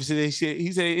this, she never said that shit.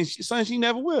 He said, son, she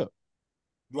never will.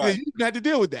 Yeah, right. you got to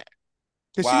deal with that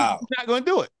because she's Wow, not going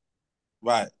to do it.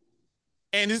 right.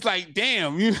 And it's like,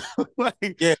 damn,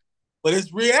 like, Yeah, but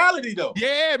it's reality though.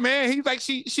 yeah, man. He's like,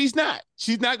 she's not.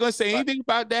 She's not going to say Right. anything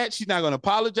about that. She's not going to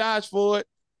apologize for it.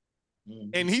 Mm-hmm.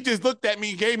 And he just looked at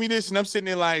me, gave me this, and I'm sitting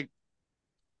there like,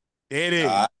 there it is.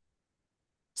 Uh, I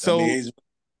So mean,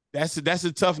 that's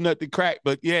a tough nut to crack.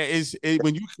 But yeah,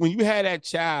 when you had that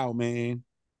child, man,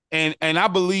 and I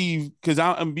believe because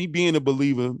I'm me being a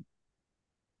believer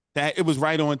that it was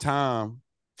right on time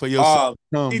for your son oh, to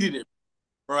come. needed it,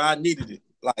 bro. I needed it.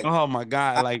 Like Oh my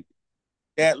God, I, like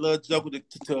that little joker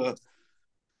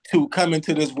to come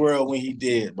into this world when he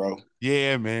did, bro.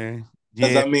 yeah, man,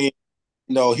 Because yeah, I mean,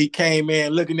 he came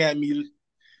in looking at me,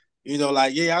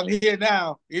 like, yeah, I'm here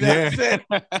now. You know what I'm yeah.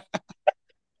 saying?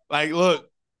 Like, look,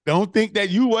 don't think that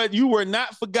you were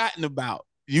not forgotten about.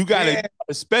 You got Yeah,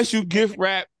 a special gift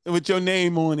wrap with your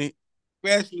name on it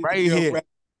especially the right here. girlfriend.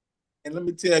 And let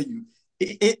me tell you,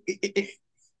 it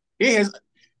has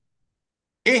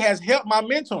it has helped my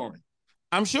mentoring.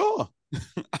 I'm sure.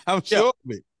 I'm Yeah, sure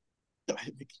of it.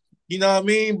 you know what I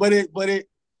mean. But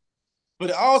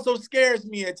it also scares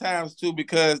me at times too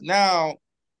because now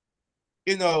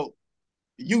you know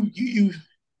you you you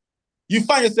you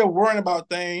find yourself worrying about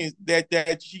things that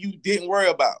you didn't worry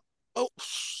about. Oh,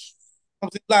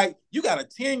 Like you got a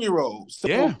 10-year-old, so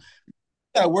yeah. you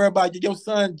got to worry about your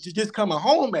son just coming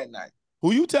home at night.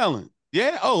 Who you telling?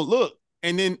 Yeah. Oh, look.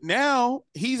 And then now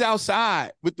he's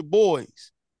outside with the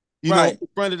boys, Right, in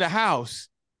front of the house.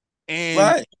 And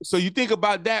right, so you think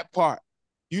about that part.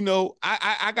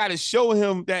 I got to show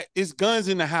him that it's guns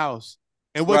in the house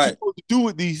and what you're right, supposed to do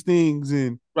with these things.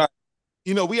 And right,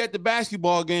 we at the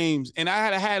basketball games, and I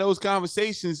had to have those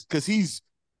conversations because he's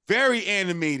very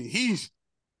animated.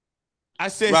 I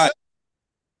said, right. son,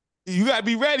 you got to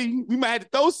be ready. We might have to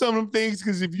throw some of them things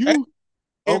because if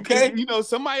Okay,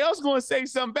 somebody else going to say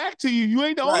something back to you, you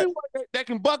ain't the only right, one that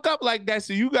can buck up like that.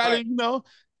 So you got to, right,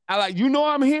 I like,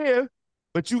 I'm here,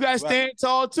 but you got to right. stand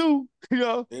tall too,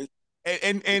 It's,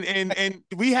 and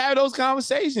we have those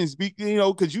conversations,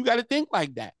 because you got to think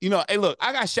like that. Hey, look,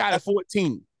 I got shot at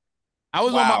 14. I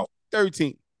was on my wow,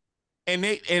 13. And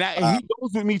wow. he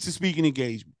goes with me to speaking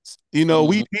engagements. Mm-hmm.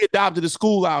 We adopted a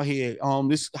school out here,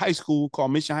 this high school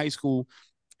called Mission High School,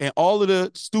 and all of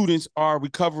the students are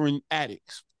recovering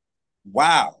addicts.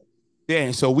 Wow. Yeah,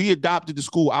 and so we adopted the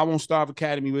school. I won't Starve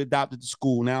Academy. We adopted the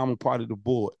school. Now I'm a part of the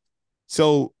board.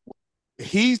 So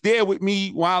he's there with me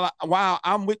while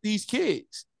I'm with these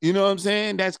kids. You know what I'm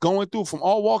saying? That's going through from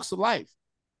all walks of life.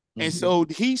 And Mm-hmm. so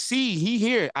he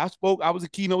here. I was a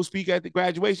keynote speaker at the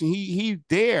graduation. He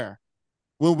there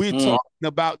when we're Mm-hmm. talking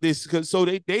about this because so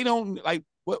they don't like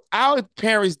what our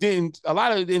parents didn't. A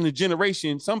lot of in the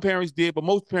generation, some parents did, but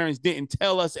most parents didn't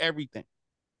tell us everything.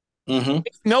 Mm-hmm.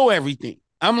 They know everything.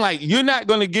 I'm like, you're not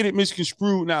gonna get it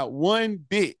misconstrued not one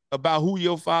bit about who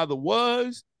your father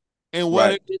was and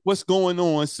Right. what's going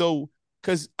on. So,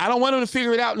 because I don't want them to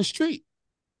figure it out in the street.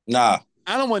 Nah.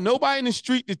 I don't want nobody in the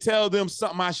street to tell them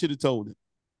something I should have told them,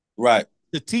 Right.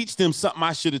 to teach them something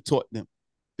I should have taught them,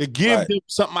 to give Right. them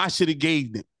something I should have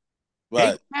gave them. They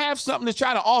Right. have something to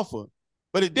try to offer,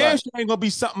 but it damn Right. sure ain't gonna be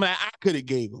something that I could have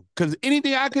gave them. Because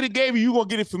anything I could have gave you, you're gonna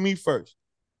get it from me first.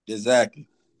 Exactly.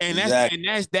 And that's Exactly. and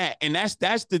that's that. And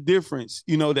that's the difference,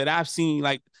 that I've seen.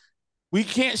 Like, we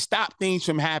can't stop things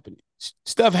from happening.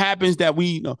 Stuff happens that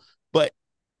but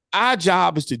our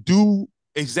job is to do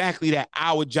exactly that.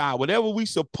 Our job, whatever we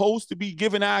supposed to be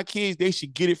giving our kids, they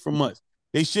should get it from us.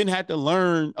 They shouldn't have to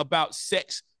learn about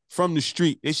sex from the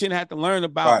street. They shouldn't have to learn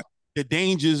about Right. the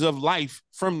dangers of life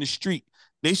from the street.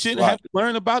 They shouldn't Right. have to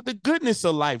learn about the goodness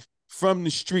of life from the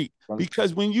street.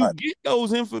 Because when you Right. get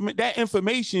that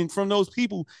information from those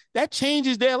people, that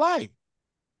changes their life.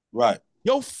 Right.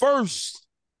 Your first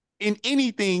in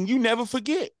anything, you never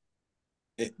forget.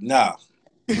 Nah.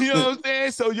 You know what I'm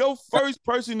saying? So your first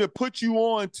person to put you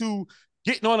on to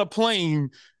getting on a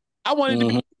plane, I wanted to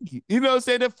be Mm-hmm. me. You know what I'm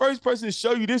saying? The first person to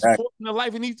show you this Right. portion of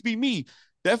life, it needs to be me.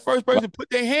 That first person to put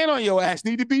their hand on your ass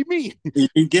need to be me. Right.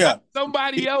 Not Yeah.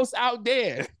 somebody else out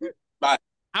there. Right.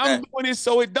 I'm doing it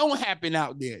so it don't happen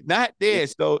out there, not there.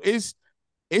 So it's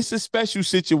a special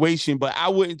situation, but I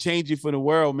wouldn't change it for the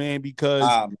world, man, because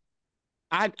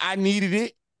I needed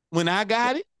it when I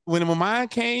got it. When mine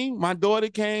came, my daughter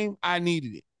came, I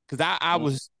needed it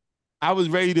because I was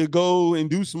ready to go and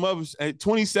do some other. At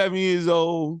 27 years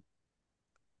old,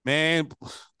 man,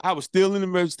 I was still in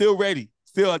the still ready,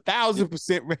 still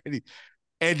 1,000% ready,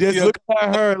 and just look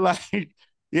at her like,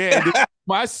 yeah.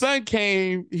 My son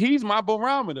came. He's my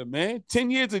barometer, man.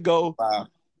 10 years ago,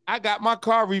 I got my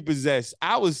car repossessed.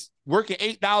 I was working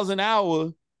 8,000 an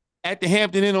hour at the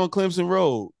Hampton Inn on Clemson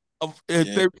Road.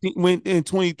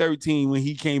 2013 when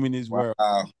he came in this world.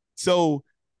 So,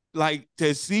 like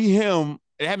to see him,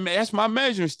 that's my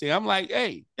measuring stick. I'm like,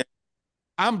 hey,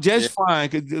 I'm just fine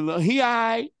because he all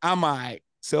right, I'm all right.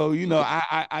 So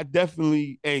I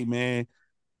definitely, hey man,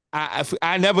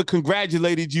 I never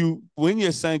congratulated you when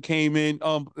your son came in.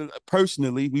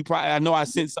 Personally, I know I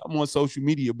sent something on social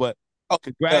media, but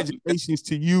congratulations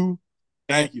to you.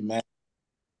 Thank you, man.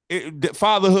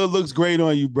 Fatherhood looks great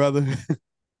on you, brother.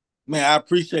 Man, I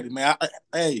appreciate it, man.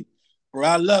 Hey, bro,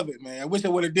 I love it, man. I wish I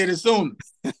would have did it sooner.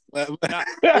 It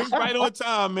was right on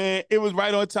time, man. It was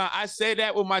right on time. I said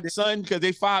that with my son because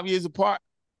they 5 years apart,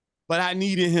 but I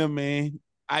needed him, man.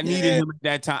 I needed him at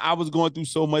that time. I was going through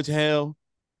so much hell.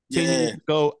 10 years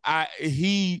ago, I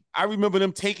remember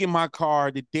them taking my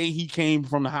car the day he came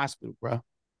from the hospital, bro.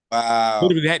 Wow.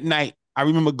 Literally that night, I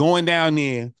remember going down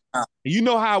there. You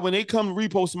know how when they come to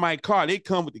repost my car, they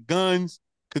come with the guns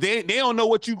because they don't know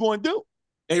what you're going to do.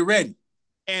 They ready.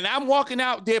 And I'm walking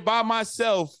out there by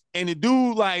myself, and the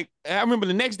dude, like, I remember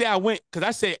the next day I went because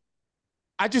I said,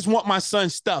 I just want my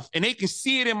son's stuff, and they can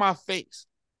see it in my face.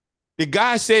 The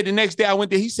guy said the next day I went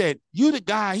there, he said, you the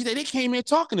guy. He said, they came in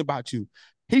talking about you.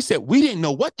 He said, we didn't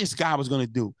know what this guy was going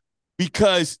to do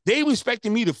because they were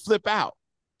expecting me to flip out.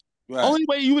 Right. Only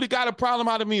way you would have got a problem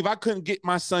out of me if I couldn't get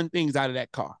my son things out of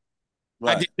that car.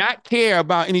 Right. I did not care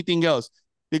about anything else.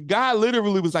 The guy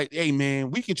literally was like, hey, man,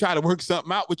 we can try to work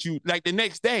something out with you. Like the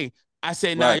next day, I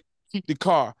said, nah, keep the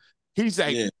car. He's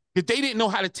like, because they didn't know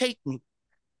how to take me.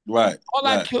 Right.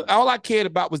 All I cared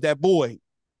about was that boy.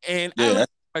 And I looked at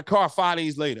my car 5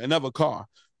 days later, another car.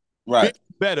 Right.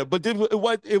 Better. But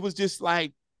it was just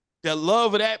like the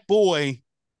love of that boy.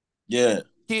 Yeah.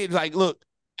 Kid, like, look,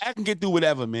 I can get through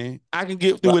whatever, man. I can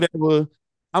get through whatever.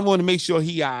 I'm going to make sure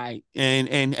he all right.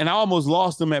 And I almost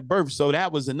lost him at birth. So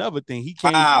that was another thing. He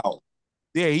came. Wow.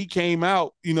 Yeah, he came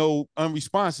out,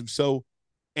 unresponsive. So,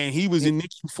 and he was in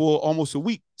NICU for almost a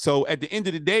week. So at the end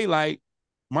of the day, like,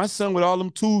 my son with all them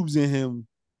tubes in him,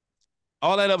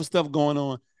 all that other stuff going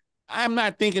on, I'm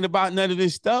not thinking about none of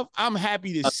this stuff. I'm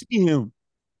happy to see him.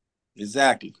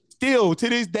 Exactly. Still to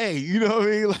this day, you know what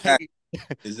I mean? Like,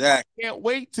 exactly. I can't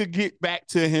wait to get back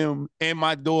to him and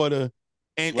my daughter.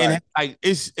 And like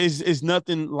it's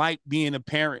nothing like being a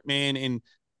parent, man. And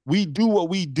we do what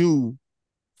we do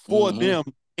for them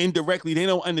indirectly. They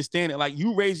don't understand it. Like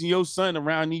you raising your son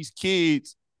around these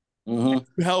kids,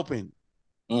 helping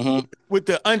with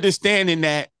the understanding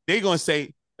that they're gonna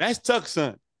say, that's Tuck's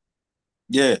son.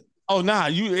 Yeah. Oh nah,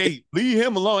 leave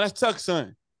him alone. That's Tuck's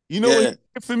son. You know what he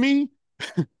did for me?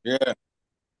 Yeah.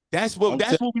 That's what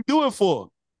we do it for.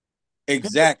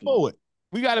 Exactly.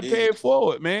 We gotta pay it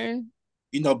forward, man.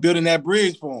 Building that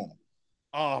bridge for them.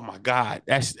 Oh my God.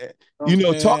 That's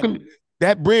talking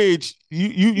that bridge,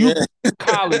 you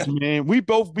college, man. We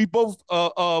both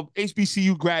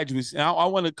HBCU graduates. And I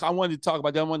wanted to talk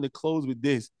about that. I wanted to close with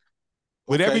this.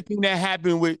 With everything that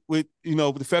happened with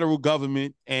the federal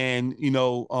government and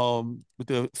with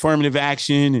the affirmative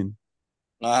action and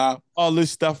all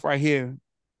this stuff right here.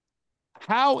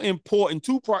 How important,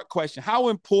 two-part question, how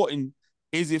important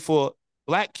is it for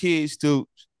Black kids to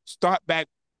start back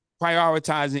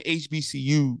prioritizing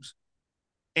HBCUs?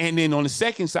 And then on the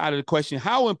second side of the question,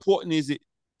 how important is it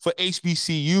for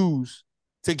HBCUs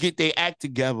to get their act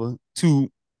together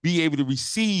to be able to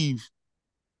receive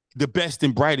the best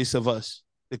and brightest of us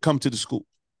that come to the school?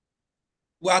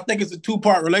 Well, I think it's a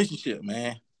two-part relationship,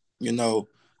 man. You know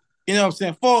what I'm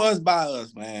saying? For us, by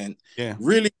us, man. Yeah.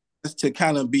 Really is to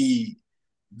kind of be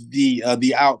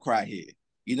the outcry here.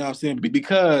 You know what I'm saying?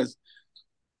 Because,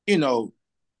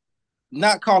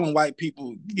 not calling white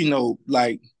people,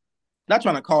 like not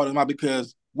trying to call them out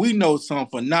because we know some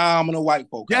phenomenal white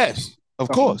folk. Yes, of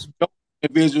course.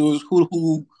 Individuals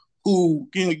who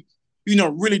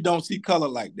really don't see color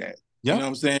like that. Yep. You know what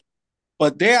I'm saying?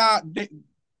 But there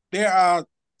are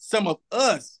some of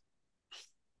us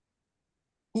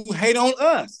who hate on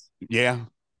us. Yeah.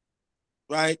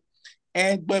 Right.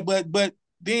 And but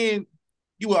then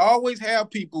you will always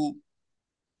have people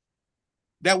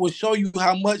that will show you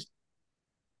how much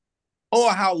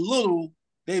or how little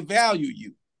they value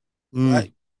you, Mm.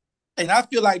 right? And I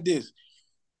feel like this: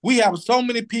 we have so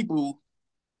many people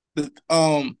that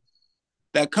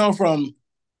that come from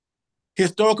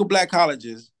historical black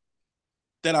colleges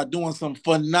that are doing some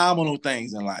phenomenal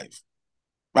things in life,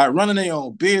 right? Running their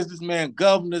own business, man,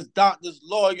 governors, doctors,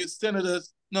 lawyers,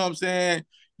 senators, you know what I'm saying?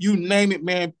 You name it,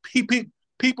 man.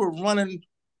 People running,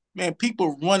 man,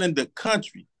 people running the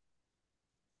country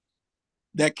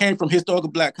that came from historical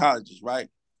black colleges, right?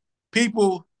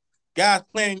 People, guys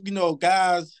playing,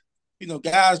 guys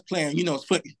playing,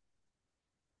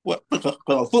 what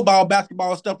football,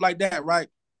 basketball, stuff like that, right?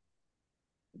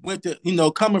 Went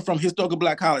to, coming from historical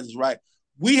black colleges, right?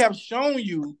 We have shown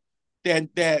you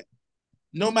that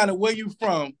no matter where you're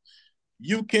from,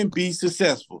 you can be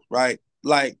successful, right?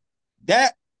 Like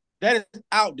that that is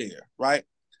out there, right?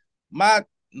 My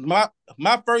my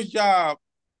my first job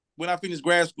when I finished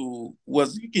grad school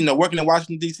was, working in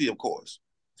Washington D.C. Of course,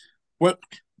 work,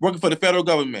 working for the federal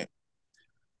government.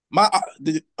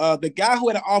 The guy who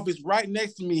had an office right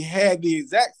next to me had the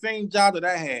exact same job that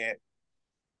I had.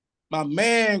 My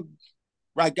man,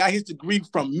 right, got his degree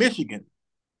from Michigan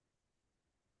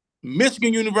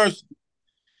University.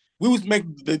 We was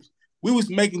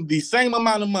making the same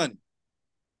amount of money.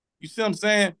 You see what I'm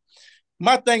saying?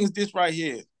 My thing is this right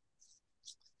here: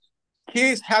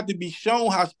 kids have to be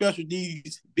shown how special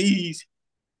these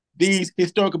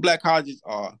historical black colleges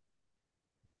are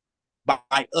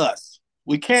by us.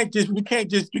 We can't, you know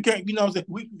what I'm saying?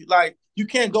 We like, you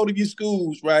can't go to these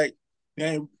schools, right?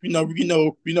 And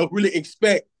really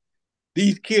expect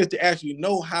these kids to actually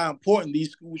know how important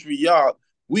these schools really are.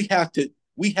 We have to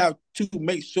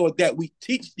make sure that we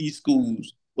teach these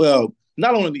schools, well,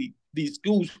 not only these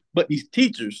schools, but these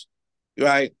teachers,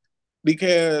 right?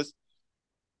 Because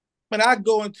when I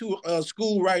go into a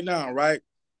school right now, right,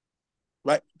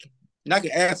 and I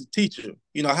can ask a teacher,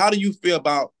 how do you feel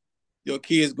about your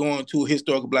kids going to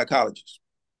historical black colleges?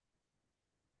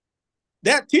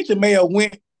 That teacher may have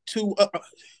went to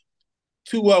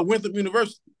Winthrop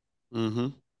University. Mm-hmm.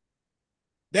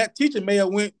 That teacher may have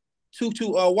went to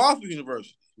Wofford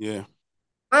University, Yeah.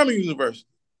 Herman University.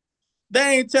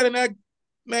 They ain't telling that,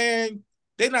 man.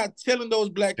 They're not telling those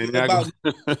black And kids not,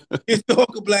 about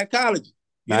historical black colleges.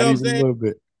 You know not what I'm even a saying? little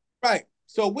bit. Right.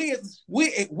 So we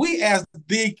as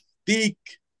the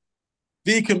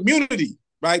the community,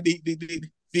 right?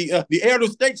 The elder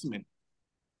statesmen,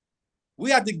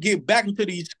 we have to get back into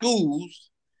these schools,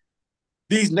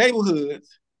 these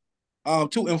neighborhoods,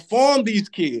 to inform these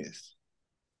kids.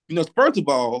 First of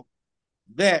all,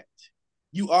 that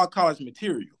you are college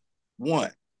material.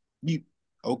 One, you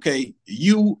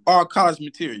you are college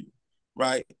material,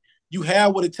 right? You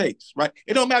have what it takes, right?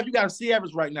 It don't matter if you got a C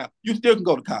average right now, you still can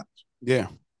go to college, Yeah.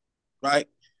 right?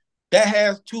 That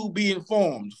has to be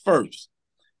informed first.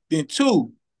 Then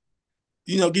two,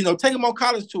 take them on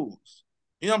college tours.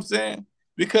 You know what I'm saying?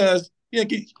 Because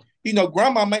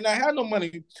grandma might not have no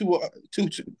money to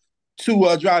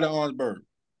drive to Orangeburg.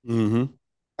 Mm-hmm.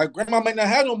 Like grandma might not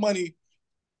have no money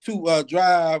to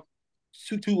drive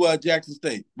to Jackson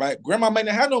State, right? Grandma might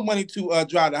not have no money to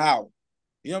drive to Howard.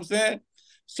 You know what I'm saying?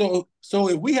 So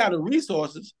if we have the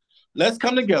resources, let's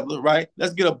come together, right?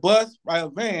 Let's get a bus, right, a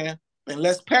van, and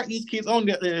let's pack these kids on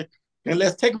there and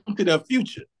let's take them to their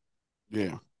future.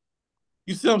 Yeah.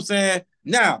 You see what I'm saying?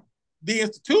 Now, the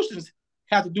institutions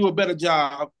have to do a better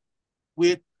job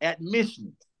with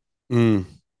admissions Mm.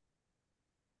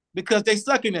 because they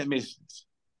suck in admissions,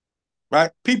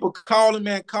 right? People calling,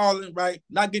 right?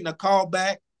 Not getting a call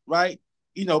back, right?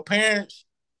 Parents,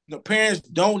 parents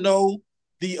don't know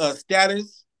the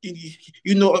status,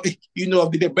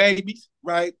 of their babies,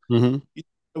 right? Mm-hmm.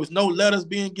 There was no letters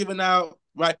being given out,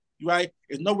 right? Right?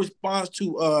 There's no response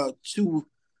to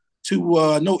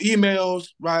no emails,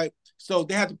 right? So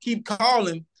they have to keep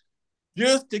calling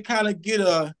just to kind of get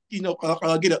get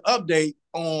an update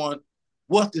on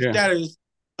what's the Yeah. status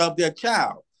of their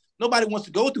child. Nobody wants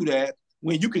to go through that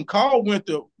when you can call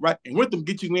Winthrop, right, and Winthrop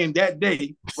get you in that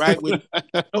day, right, with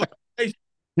no application.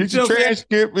 You Get see your what I'm saying?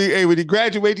 transcript. Hey, when you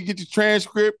graduate, you get your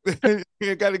transcript.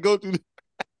 You got to go through.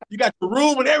 You got the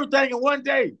room and everything in one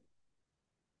day.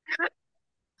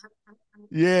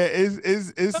 Yeah,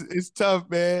 it's tough,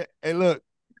 man. And look,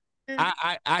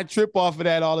 I trip off of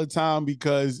that all the time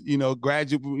because we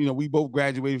both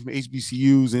graduated from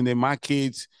HBCUs, and then my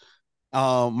kids,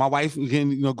 my wife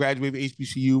again, graduated from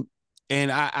HBCU,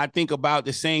 and I think about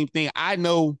the same thing. I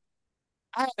know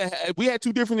we had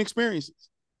two different experiences.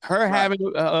 Her Right.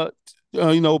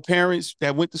 having parents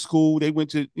that went to school, they went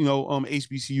to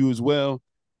HBCU as well,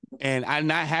 and I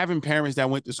not having parents that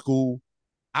went to school.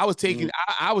 I was taking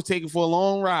Mm. I was taking for a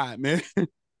long ride, man.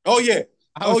 Oh yeah.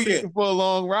 I Oh was yeah. taking for a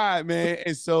long ride, man.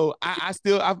 And so I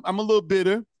still I'm a little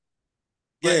bitter,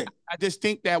 but Yeah. I just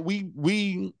think that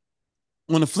we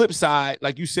on the flip side,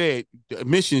 like you said, the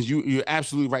admissions, you're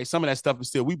absolutely right. Some of that stuff is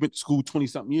still, we went to school 20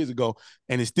 something years ago,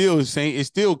 and it's still the same, it's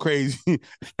still crazy.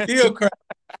 Still crazy.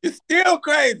 It's still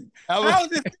crazy. How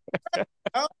is it?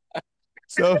 Oh,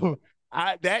 So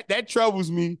that troubles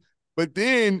me. But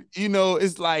then,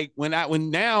 it's like when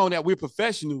now that we're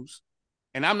professionals,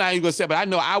 and I'm not even gonna say, but I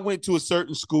know I went to a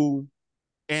certain school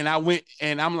and I went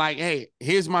and I'm like, hey,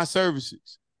 here's my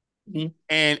services. mm-hmm.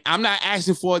 And I'm not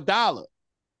asking for $1.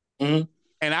 Mm-hmm.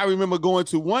 And I remember going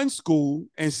to one school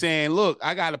and saying, look,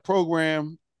 I got a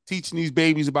program teaching these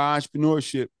babies about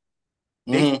entrepreneurship.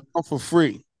 They Mm-hmm. come for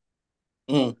free.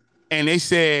 Mm-hmm. And they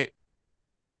said,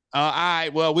 all right,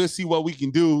 well, we'll see what we can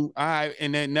do. All right.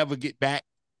 And then never get back.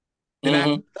 Then I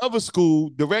Mm-hmm. another school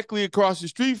directly across the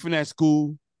street from that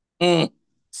school Mm-hmm.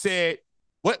 said,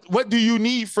 what do you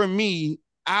need from me?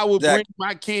 I would bring Exactly.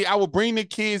 my kid, I would bring the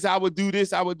kids, I would do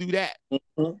this, I would do that.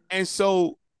 Mm-hmm. And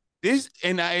so this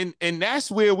and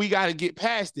that's where we got to get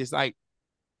past this. Like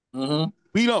Mm-hmm.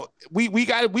 we don't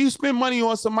we spend money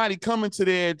on somebody coming to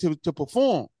there to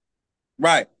perform,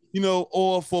 Right.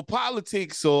 or for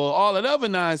politics or all that other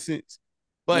nonsense.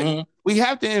 But Mm-hmm. we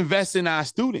have to invest in our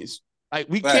students. Like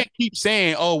we Right. can't keep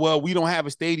saying, "Oh well, we don't have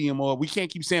a stadium," or we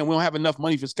can't keep saying we don't have enough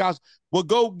money for scouts. Well,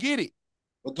 go get it.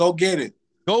 Well, go get it.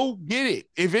 Go get it.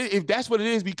 If that's what it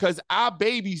is, because our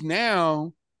babies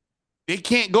now they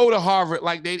can't go to Harvard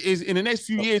like they is in the next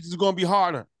few years. It's going to be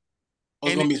harder, Oh,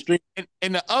 it's and gonna be street.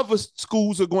 and the other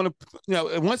schools are going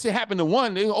to, once it happened to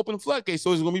one, they open the floodgates.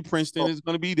 So it's going to be Princeton. Oh, It's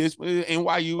going to be this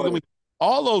NYU. oh yeah.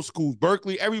 All those schools,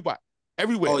 Berkeley, everybody,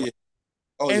 everywhere. Oh yeah.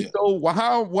 Oh And yeah. so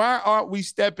why aren't we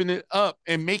stepping it up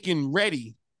and making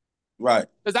ready? Right.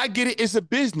 Because I get it, it's a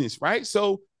business, right?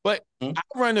 So, but Mm-hmm.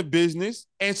 I run a business,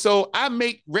 and so I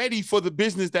make ready for the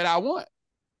business that I want.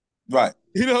 Right.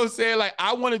 You know what I'm saying? Like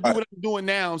I want to do Right. what I'm doing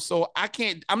now, so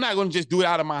I'm not going to just do it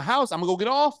out of my house. I'm gonna go get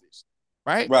an office,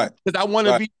 right? Right. Because I want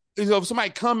to Right. be. If somebody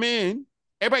come in,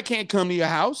 everybody can't come to your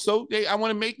house, so I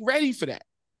want to make ready for that.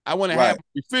 I want to have Right.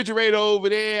 a refrigerator over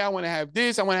there. I want to have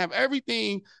this. I want to have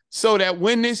everything so that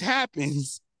when this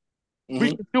happens, we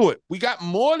Mm-hmm. can do it. We got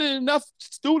more than enough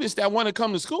students that want to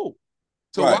come to school.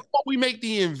 So why Right. don't we make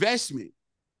the investment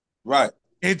Right.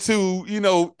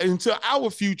 into our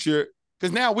future?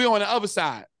 Because now we're on the other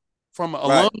side from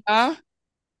Right. alumni,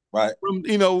 Right. from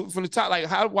the top. Like,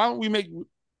 why don't we make?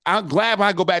 I'm glad when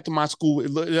I go back to my school,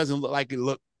 it doesn't look like it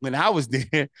looked when I was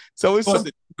there. So it's some Plus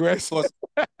it. progress, Plus.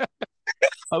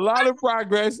 a lot of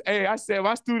progress. Hey, I said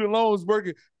my student loans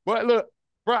working, but look,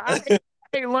 bro, I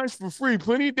ate lunch for free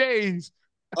plenty of days.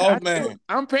 Oh man.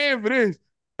 I'm paying for this.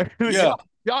 Yeah.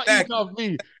 y'all eating Exactly. off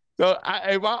me. So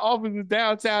if my office is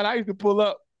downtown, I used to pull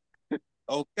up.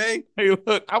 Okay. Hey,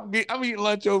 look, I'm eating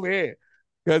lunch over here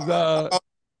because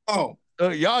Oh.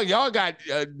 y'all got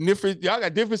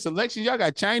different selections. Y'all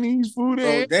got Chinese food in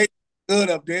Bro, here. they good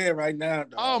up there right now,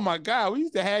 Oh dog. my God, we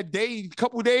used to have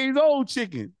couple days old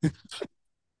chicken.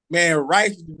 Man,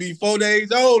 rice used to be 4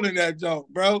 days old in that junk,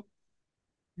 bro.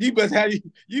 You best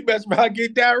probably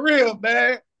get that real,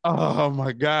 man. Oh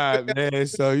my God, man.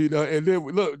 So and then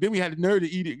look, then we had the nerve to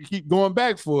eat it, keep going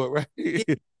back for it, Get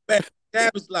right? back.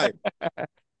 Savage life.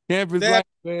 Campus Savage. life,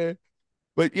 man.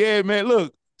 But yeah, man,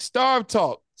 look, Starve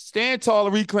Talk, stand tall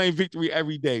and reclaim victory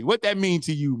every day. What that mean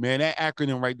to you, man? That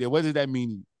acronym right there. What does that mean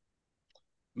to you?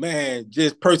 Man,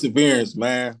 just perseverance,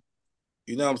 man.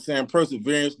 You know what I'm saying?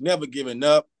 Perseverance, never giving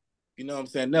up. You know what I'm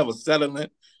saying? Never settling.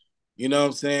 You know what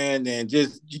I'm saying? And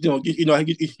just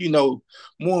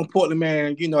more importantly,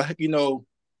 man,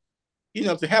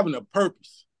 having a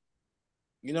purpose.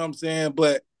 You know what I'm saying?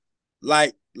 But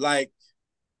like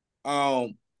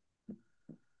um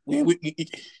when we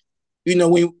you know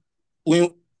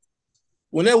when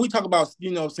whenever we talk about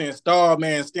saying star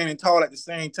man standing tall at the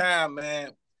same time,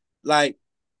 man, like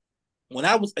when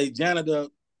I was a janitor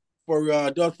for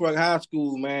Dutchburg High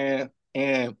School, man,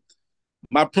 and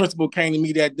my principal came to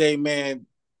me that day, man,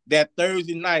 that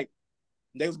Thursday night,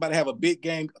 they was about to have a big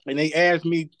game, and they asked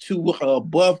me to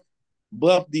buff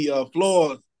the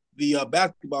floors, the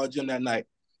basketball gym that night.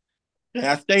 And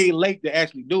I stayed late to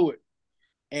actually do it.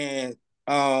 And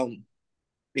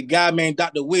the guy, man,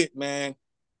 Dr. Witt, man,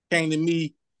 came to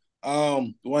me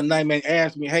one night, man,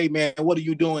 asked me, "Hey, man, what are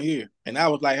you doing here?" And I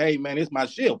was like, "Hey, man, it's my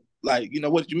shift. Like,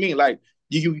 what you mean? Like,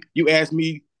 you asked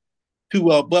me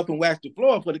to buff and wax the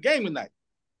floor for the game tonight."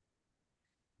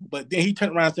 But then he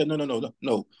turned around and said, "No, no, no, no,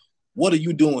 no. What are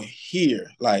you doing here?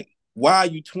 Like, why are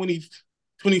you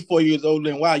 24 years old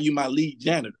and why are you my lead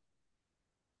janitor?"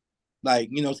 Like,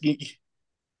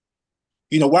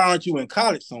 why aren't you in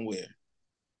college somewhere?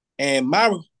 And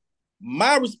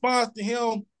my response to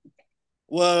him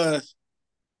was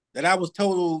that I was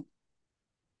told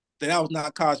that I was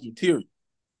not college material.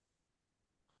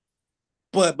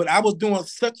 But I was doing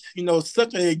such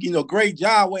a great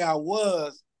job where I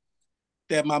was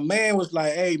that my man was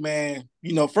like, hey man,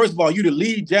 first of all, you the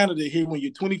lead janitor here when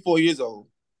you're 24 years old.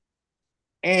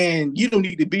 And you don't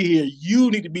need to be here.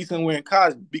 You need to be somewhere in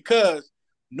college because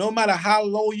no matter how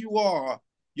low you are,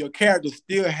 your character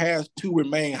still has to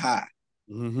remain high.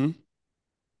 Mm-hmm.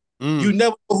 You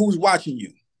never know who's watching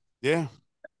you. Yeah.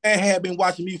 Man had been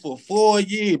watching me for 4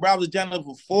 years. Bro, I was a janitor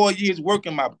for 4 years,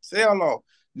 working my tail off,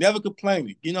 never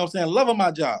complaining. You know what I'm saying? Loving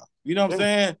my job. You know what I'm Yeah.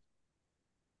 saying?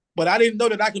 But I didn't know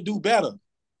that I could do better.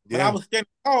 But I Yeah. was standing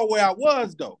tall where I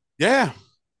was, though. Yeah.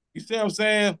 You see what I'm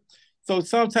saying? So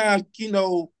sometimes,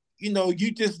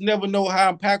 you just never know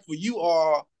how impactful you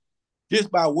are just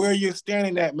by where you're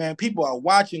standing at, man. People are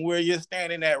watching where you're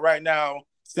standing at right now,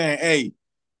 saying, hey,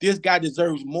 this guy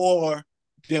deserves more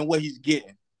than what he's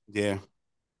getting. Yeah.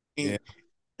 Yeah.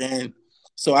 And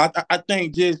so I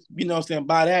think just, what I'm saying,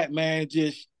 by that, man,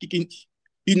 just you can,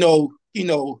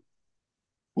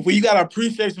 when you got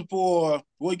appreciation for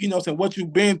what saying what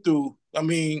you've been through, I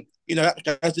mean,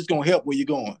 that's just gonna help where you're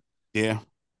going. Yeah.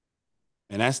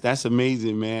 And that's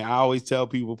amazing, man. I always tell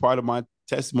people part of my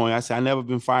testimony, I say I never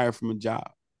been fired from a job.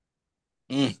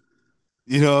 Mm.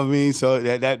 You know what I mean? So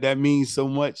that means so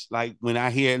much. Like when I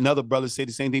hear another brother say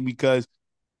the same thing, because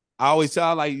I always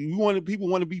tell like people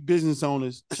want to be business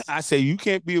owners. I say you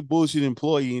can't be a bullshit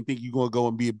employee and think you're gonna go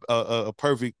and be a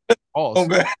perfect Oh boss.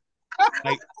 man,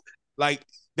 Like like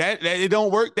that it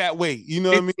don't work that way. You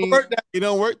know it what I mean? worked that It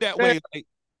don't work that man. way. Like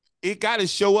it got to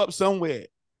show up somewhere.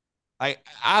 Like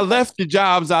I left the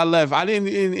jobs I left. I didn't,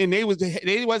 and they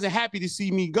wasn't happy to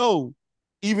see me go,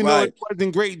 even though it Right,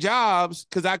 wasn't great jobs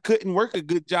because I couldn't work a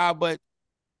good job. But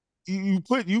you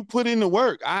put in the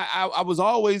work. I was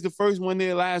always the first one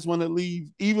there, last one to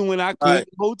leave, even when I cleaned right,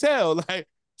 the hotel. Like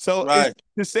so, it's right,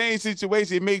 the same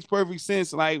situation. It makes perfect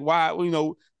sense. Like why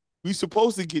we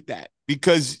supposed to get that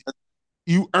because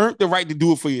you earned the right to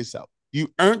do it for yourself. You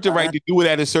earned the right uh-huh. to do it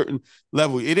at a certain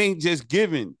level. It ain't just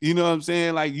given. You know what I'm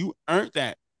saying? Like you earned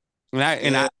that. And I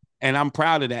and I Yeah. and I'm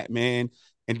proud of that, man.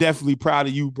 And definitely proud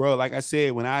of you, bro. Like I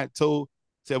said, when I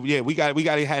said, yeah, we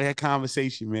gotta have that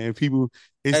conversation, man. People,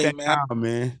 it's Hey that man, time,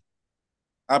 man.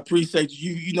 I appreciate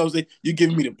you. You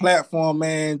giving me the platform,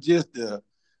 man. Just the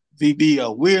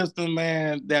wisdom,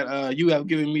 man, that you have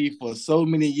given me for so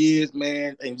many years,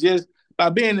 man, and just by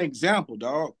being an example,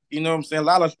 dog. You know what I'm saying? A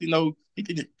lot of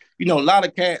a lot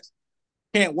of cats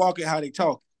can't walk it how they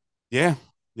talk. Yeah,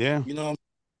 yeah. You know,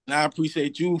 and I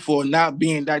appreciate you for not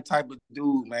being that type of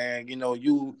dude, man.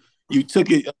 You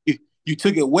took it you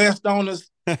took it west on us,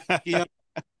 you know,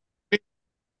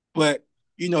 but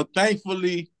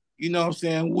thankfully, what I'm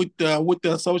saying, with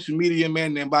the social media,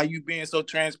 man, and by you being so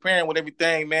transparent with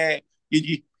everything, man,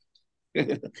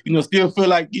 still feel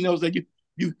like that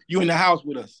you in the house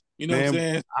with us. You know what I'm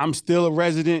Man, saying? I'm still a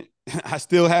resident. I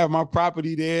still have my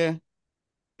property there.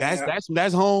 That's Man, that's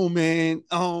that's home, man.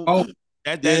 oh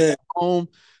That's yeah, home.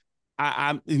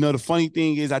 The funny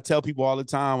thing is I tell people all the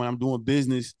time when I'm doing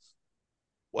business,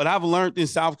 what I've learned in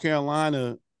South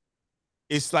Carolina,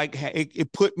 it's like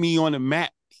it put me on the map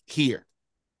here.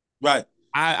 right,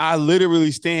 I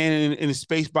literally stand in a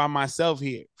space by myself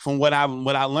here from what I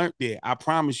learned there. I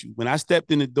promise you. When I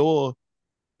stepped in the door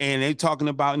and they talking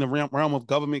about in the realm of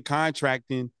government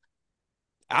contracting,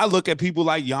 I look at people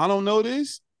like y'all don't know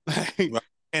this, right.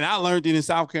 and I learned it in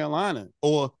South Carolina.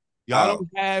 Or y'all Wow, don't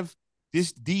have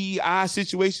this DEI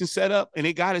situation set up, and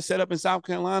they got it set up in South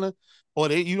Carolina.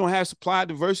 Or you don't have supply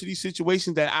diversity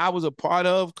situations that I was a part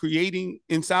of creating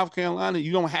in South Carolina.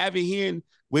 You don't have it here,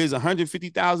 where there's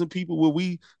 150,000 people where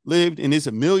we lived, and there's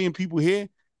 1 million people here. And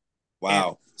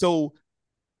wow. so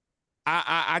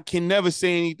I can never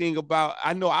say anything about.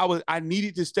 I know I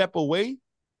needed to step away,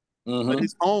 but Mm-hmm.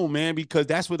 it's home, man, because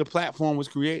that's where the platform was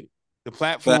created. The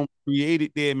Fact. platform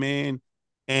created there, man.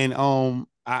 And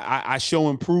I show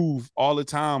and prove all the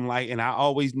time. Like, and I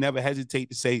always never hesitate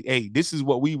to say, hey, this is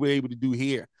what we were able to do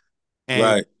here. And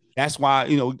Right. that's why,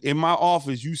 in my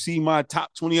office, you see my top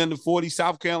 20 under 40,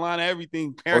 South Carolina,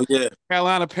 everything, Oh yeah.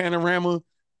 Carolina panorama.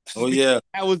 Oh yeah.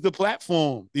 That was the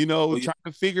platform, Oh yeah. trying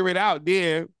to figure it out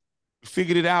there,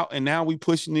 figured it out, and now we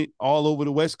pushing it all over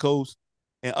the West Coast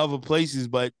and other places.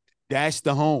 But that's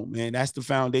the home, man. That's the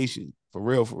foundation, for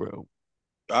real, for real.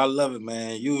 I love it,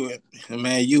 man. You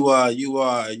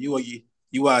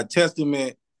are a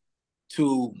testament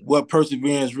to what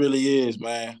perseverance really is,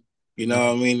 man. You know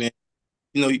what I mean?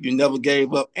 you never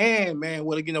gave up. And man,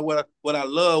 what I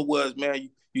love was, man,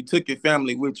 you took your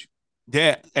family with you.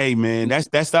 Yeah, hey man,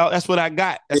 that's what I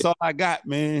got. That's all I got,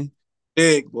 man.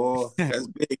 Big boy, that's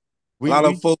big. A we lot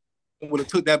of we folks would have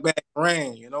took that back and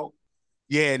ran.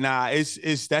 yeah, nah,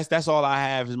 it's that's all I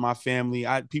have is my family.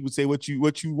 People say what you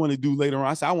want to do later on.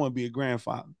 I say I want to be a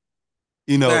grandfather.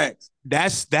 You know, Facts.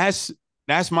 that's that's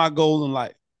that's my goal in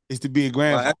life is to be a Wow,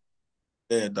 grandfather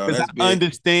yeah, dog, because that's big.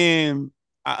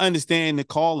 I understand the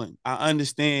calling. I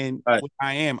understand Right, what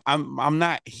I am. I'm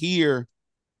not here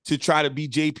to try to be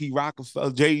J.P.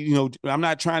 Rockefeller. I'm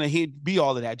not trying to be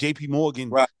all of that. J.P.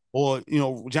 Morgan right. or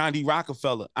John D.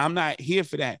 Rockefeller. I'm not here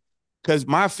for that because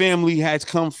my family has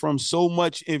come from so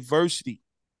much adversity,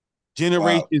 Wow,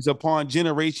 generations upon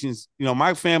generations.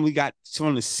 My family got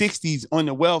from the '60s on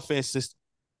the welfare system.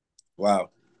 wow.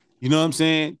 You know what I'm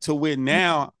saying? To where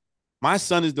now my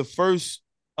son is the first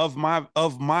of my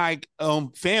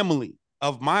family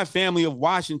of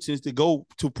Washingtons to go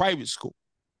to private school,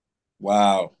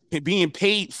 Wow. being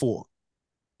paid for.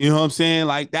 You know what I'm saying?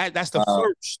 Like that's the Wow.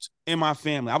 first in my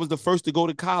family. I was the first to go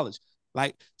to college.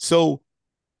 Like so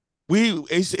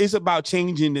it's about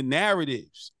changing the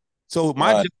narratives. So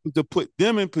my Right. job is to put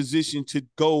them in position to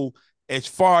go as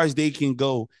far as they can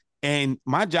go. And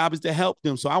my job is to help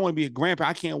them. So I want to be a grandpa.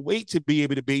 I can't wait to be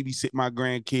able to babysit my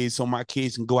grandkids so my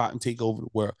kids can go out and take over the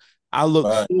world. I look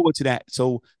Right. forward to that.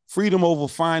 So freedom over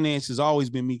finance has always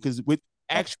been me because with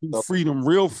actual So, freedom,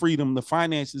 real freedom, the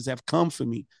finances have come for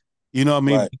me. You know what I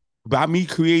mean? right. By me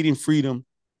creating freedom,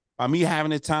 by me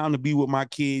having the time to be with my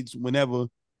kids whenever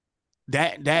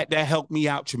that helped me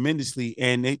out tremendously,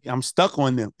 and I'm stuck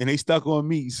on them, and they stuck on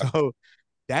me. So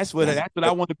That's that's what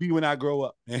I want to be when I grow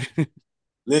up, man.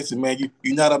 Listen, man,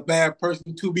 you're not a bad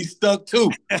person to be stuck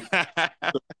to.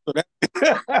 So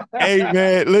Hey, that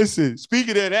man, listen.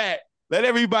 Speaking of that, let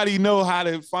everybody know how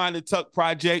to find the Tuck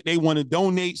Project. They want to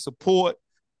donate, support.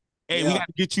 Hey, we yeah. got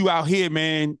to get you out here,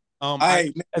 man.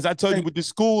 I As I told you, man, with the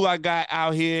school I got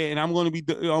out here, and I'm going to be,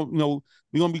 we're going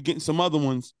to be getting some other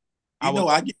ones. I would love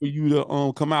I get, for you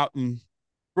to come out and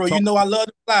bro, talk. I love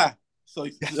to fly. So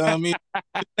you know what I mean,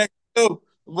 too.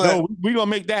 But No, we're gonna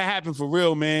make that happen for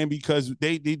real, man, because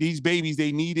these babies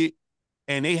they need it,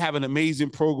 and they have an amazing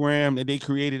program that they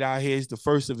created out here. It's the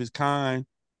first of its kind.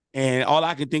 And all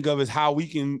I can think of is how we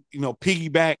can,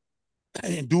 piggyback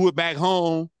and do it back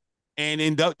home and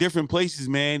in different places,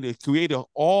 man, to create an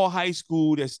all high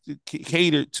school that's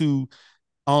catered to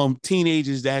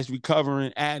teenagers that's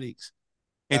recovering addicts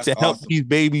and that's to help awesome. these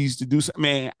babies to do something.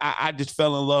 Man, I just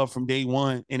fell in love from day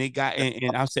one, and they got That's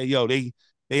and I said, yo, they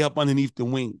up underneath the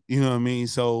wing. You know what I mean?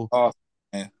 So awesome,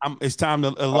 man. it's time to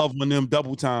Aw- love on them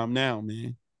double time now,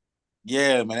 man.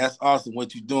 Yeah, man, that's awesome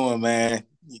what you're doing, man.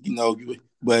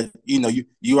 But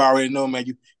you already know, man.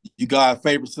 You God's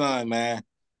favorite son, man.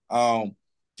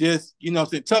 Just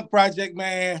saying Tuck Project,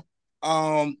 man.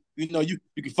 You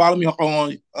can follow me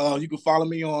on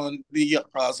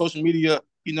the social media,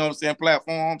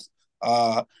 platforms.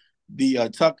 Uh, the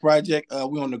Tuck Project.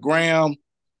 We on the gram.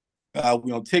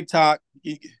 We on TikTok.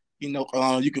 You can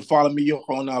follow me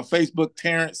on Facebook,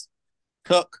 Terrance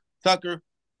Tucker,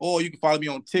 or you can follow me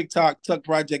on TikTok, Tuck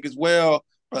Project as well.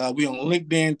 We on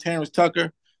LinkedIn, Terrance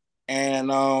Tucker. And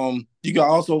you can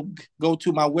also go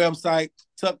to my website,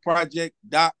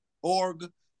 tuckproject.org.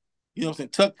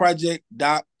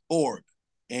 Tuckproject.org.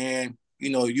 And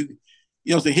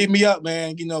hit me up,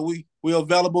 man. We're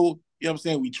available.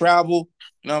 We travel.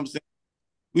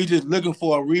 We just looking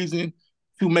for a reason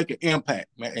to make an impact,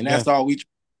 man. And Yeah, that's all we.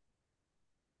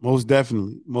 most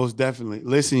definitely, most definitely.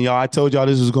 Listen, y'all, I told y'all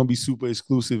this was gonna be super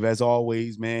exclusive as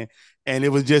always, man. And it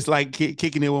was just like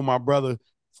kicking it with my brother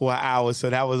for an hour, so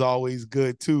that was always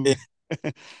good too. Yeah,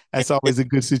 That's always a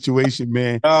good situation,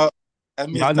 man. I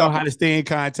miss Y'all know talking. how to stay in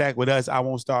contact with us.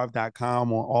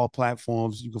 iwon'tstarve.com on all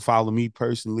platforms. You can follow me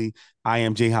personally. I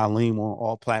am Jay Halim on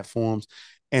all platforms.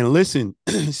 And listen,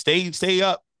 stay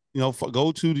up.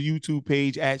 Go to the YouTube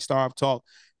page at Starve Talk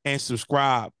and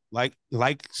subscribe.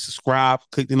 Subscribe,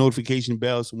 click the notification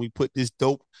bell. So when we put this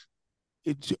dope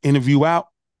interview out,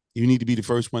 you need to be the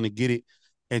first one to get it.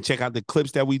 And check out the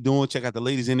clips that we doing. Check out the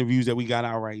latest interviews that we got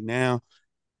out right now.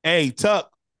 Hey,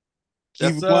 Tuck,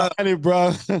 keep That's it 100,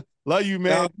 bro. Love you,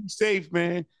 man. y'all. Be safe,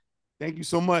 man. Thank you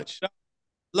so much.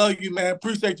 Love you, man.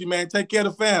 Appreciate you, man. Take care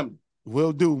of the family.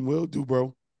 Will do,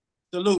 bro. Salute.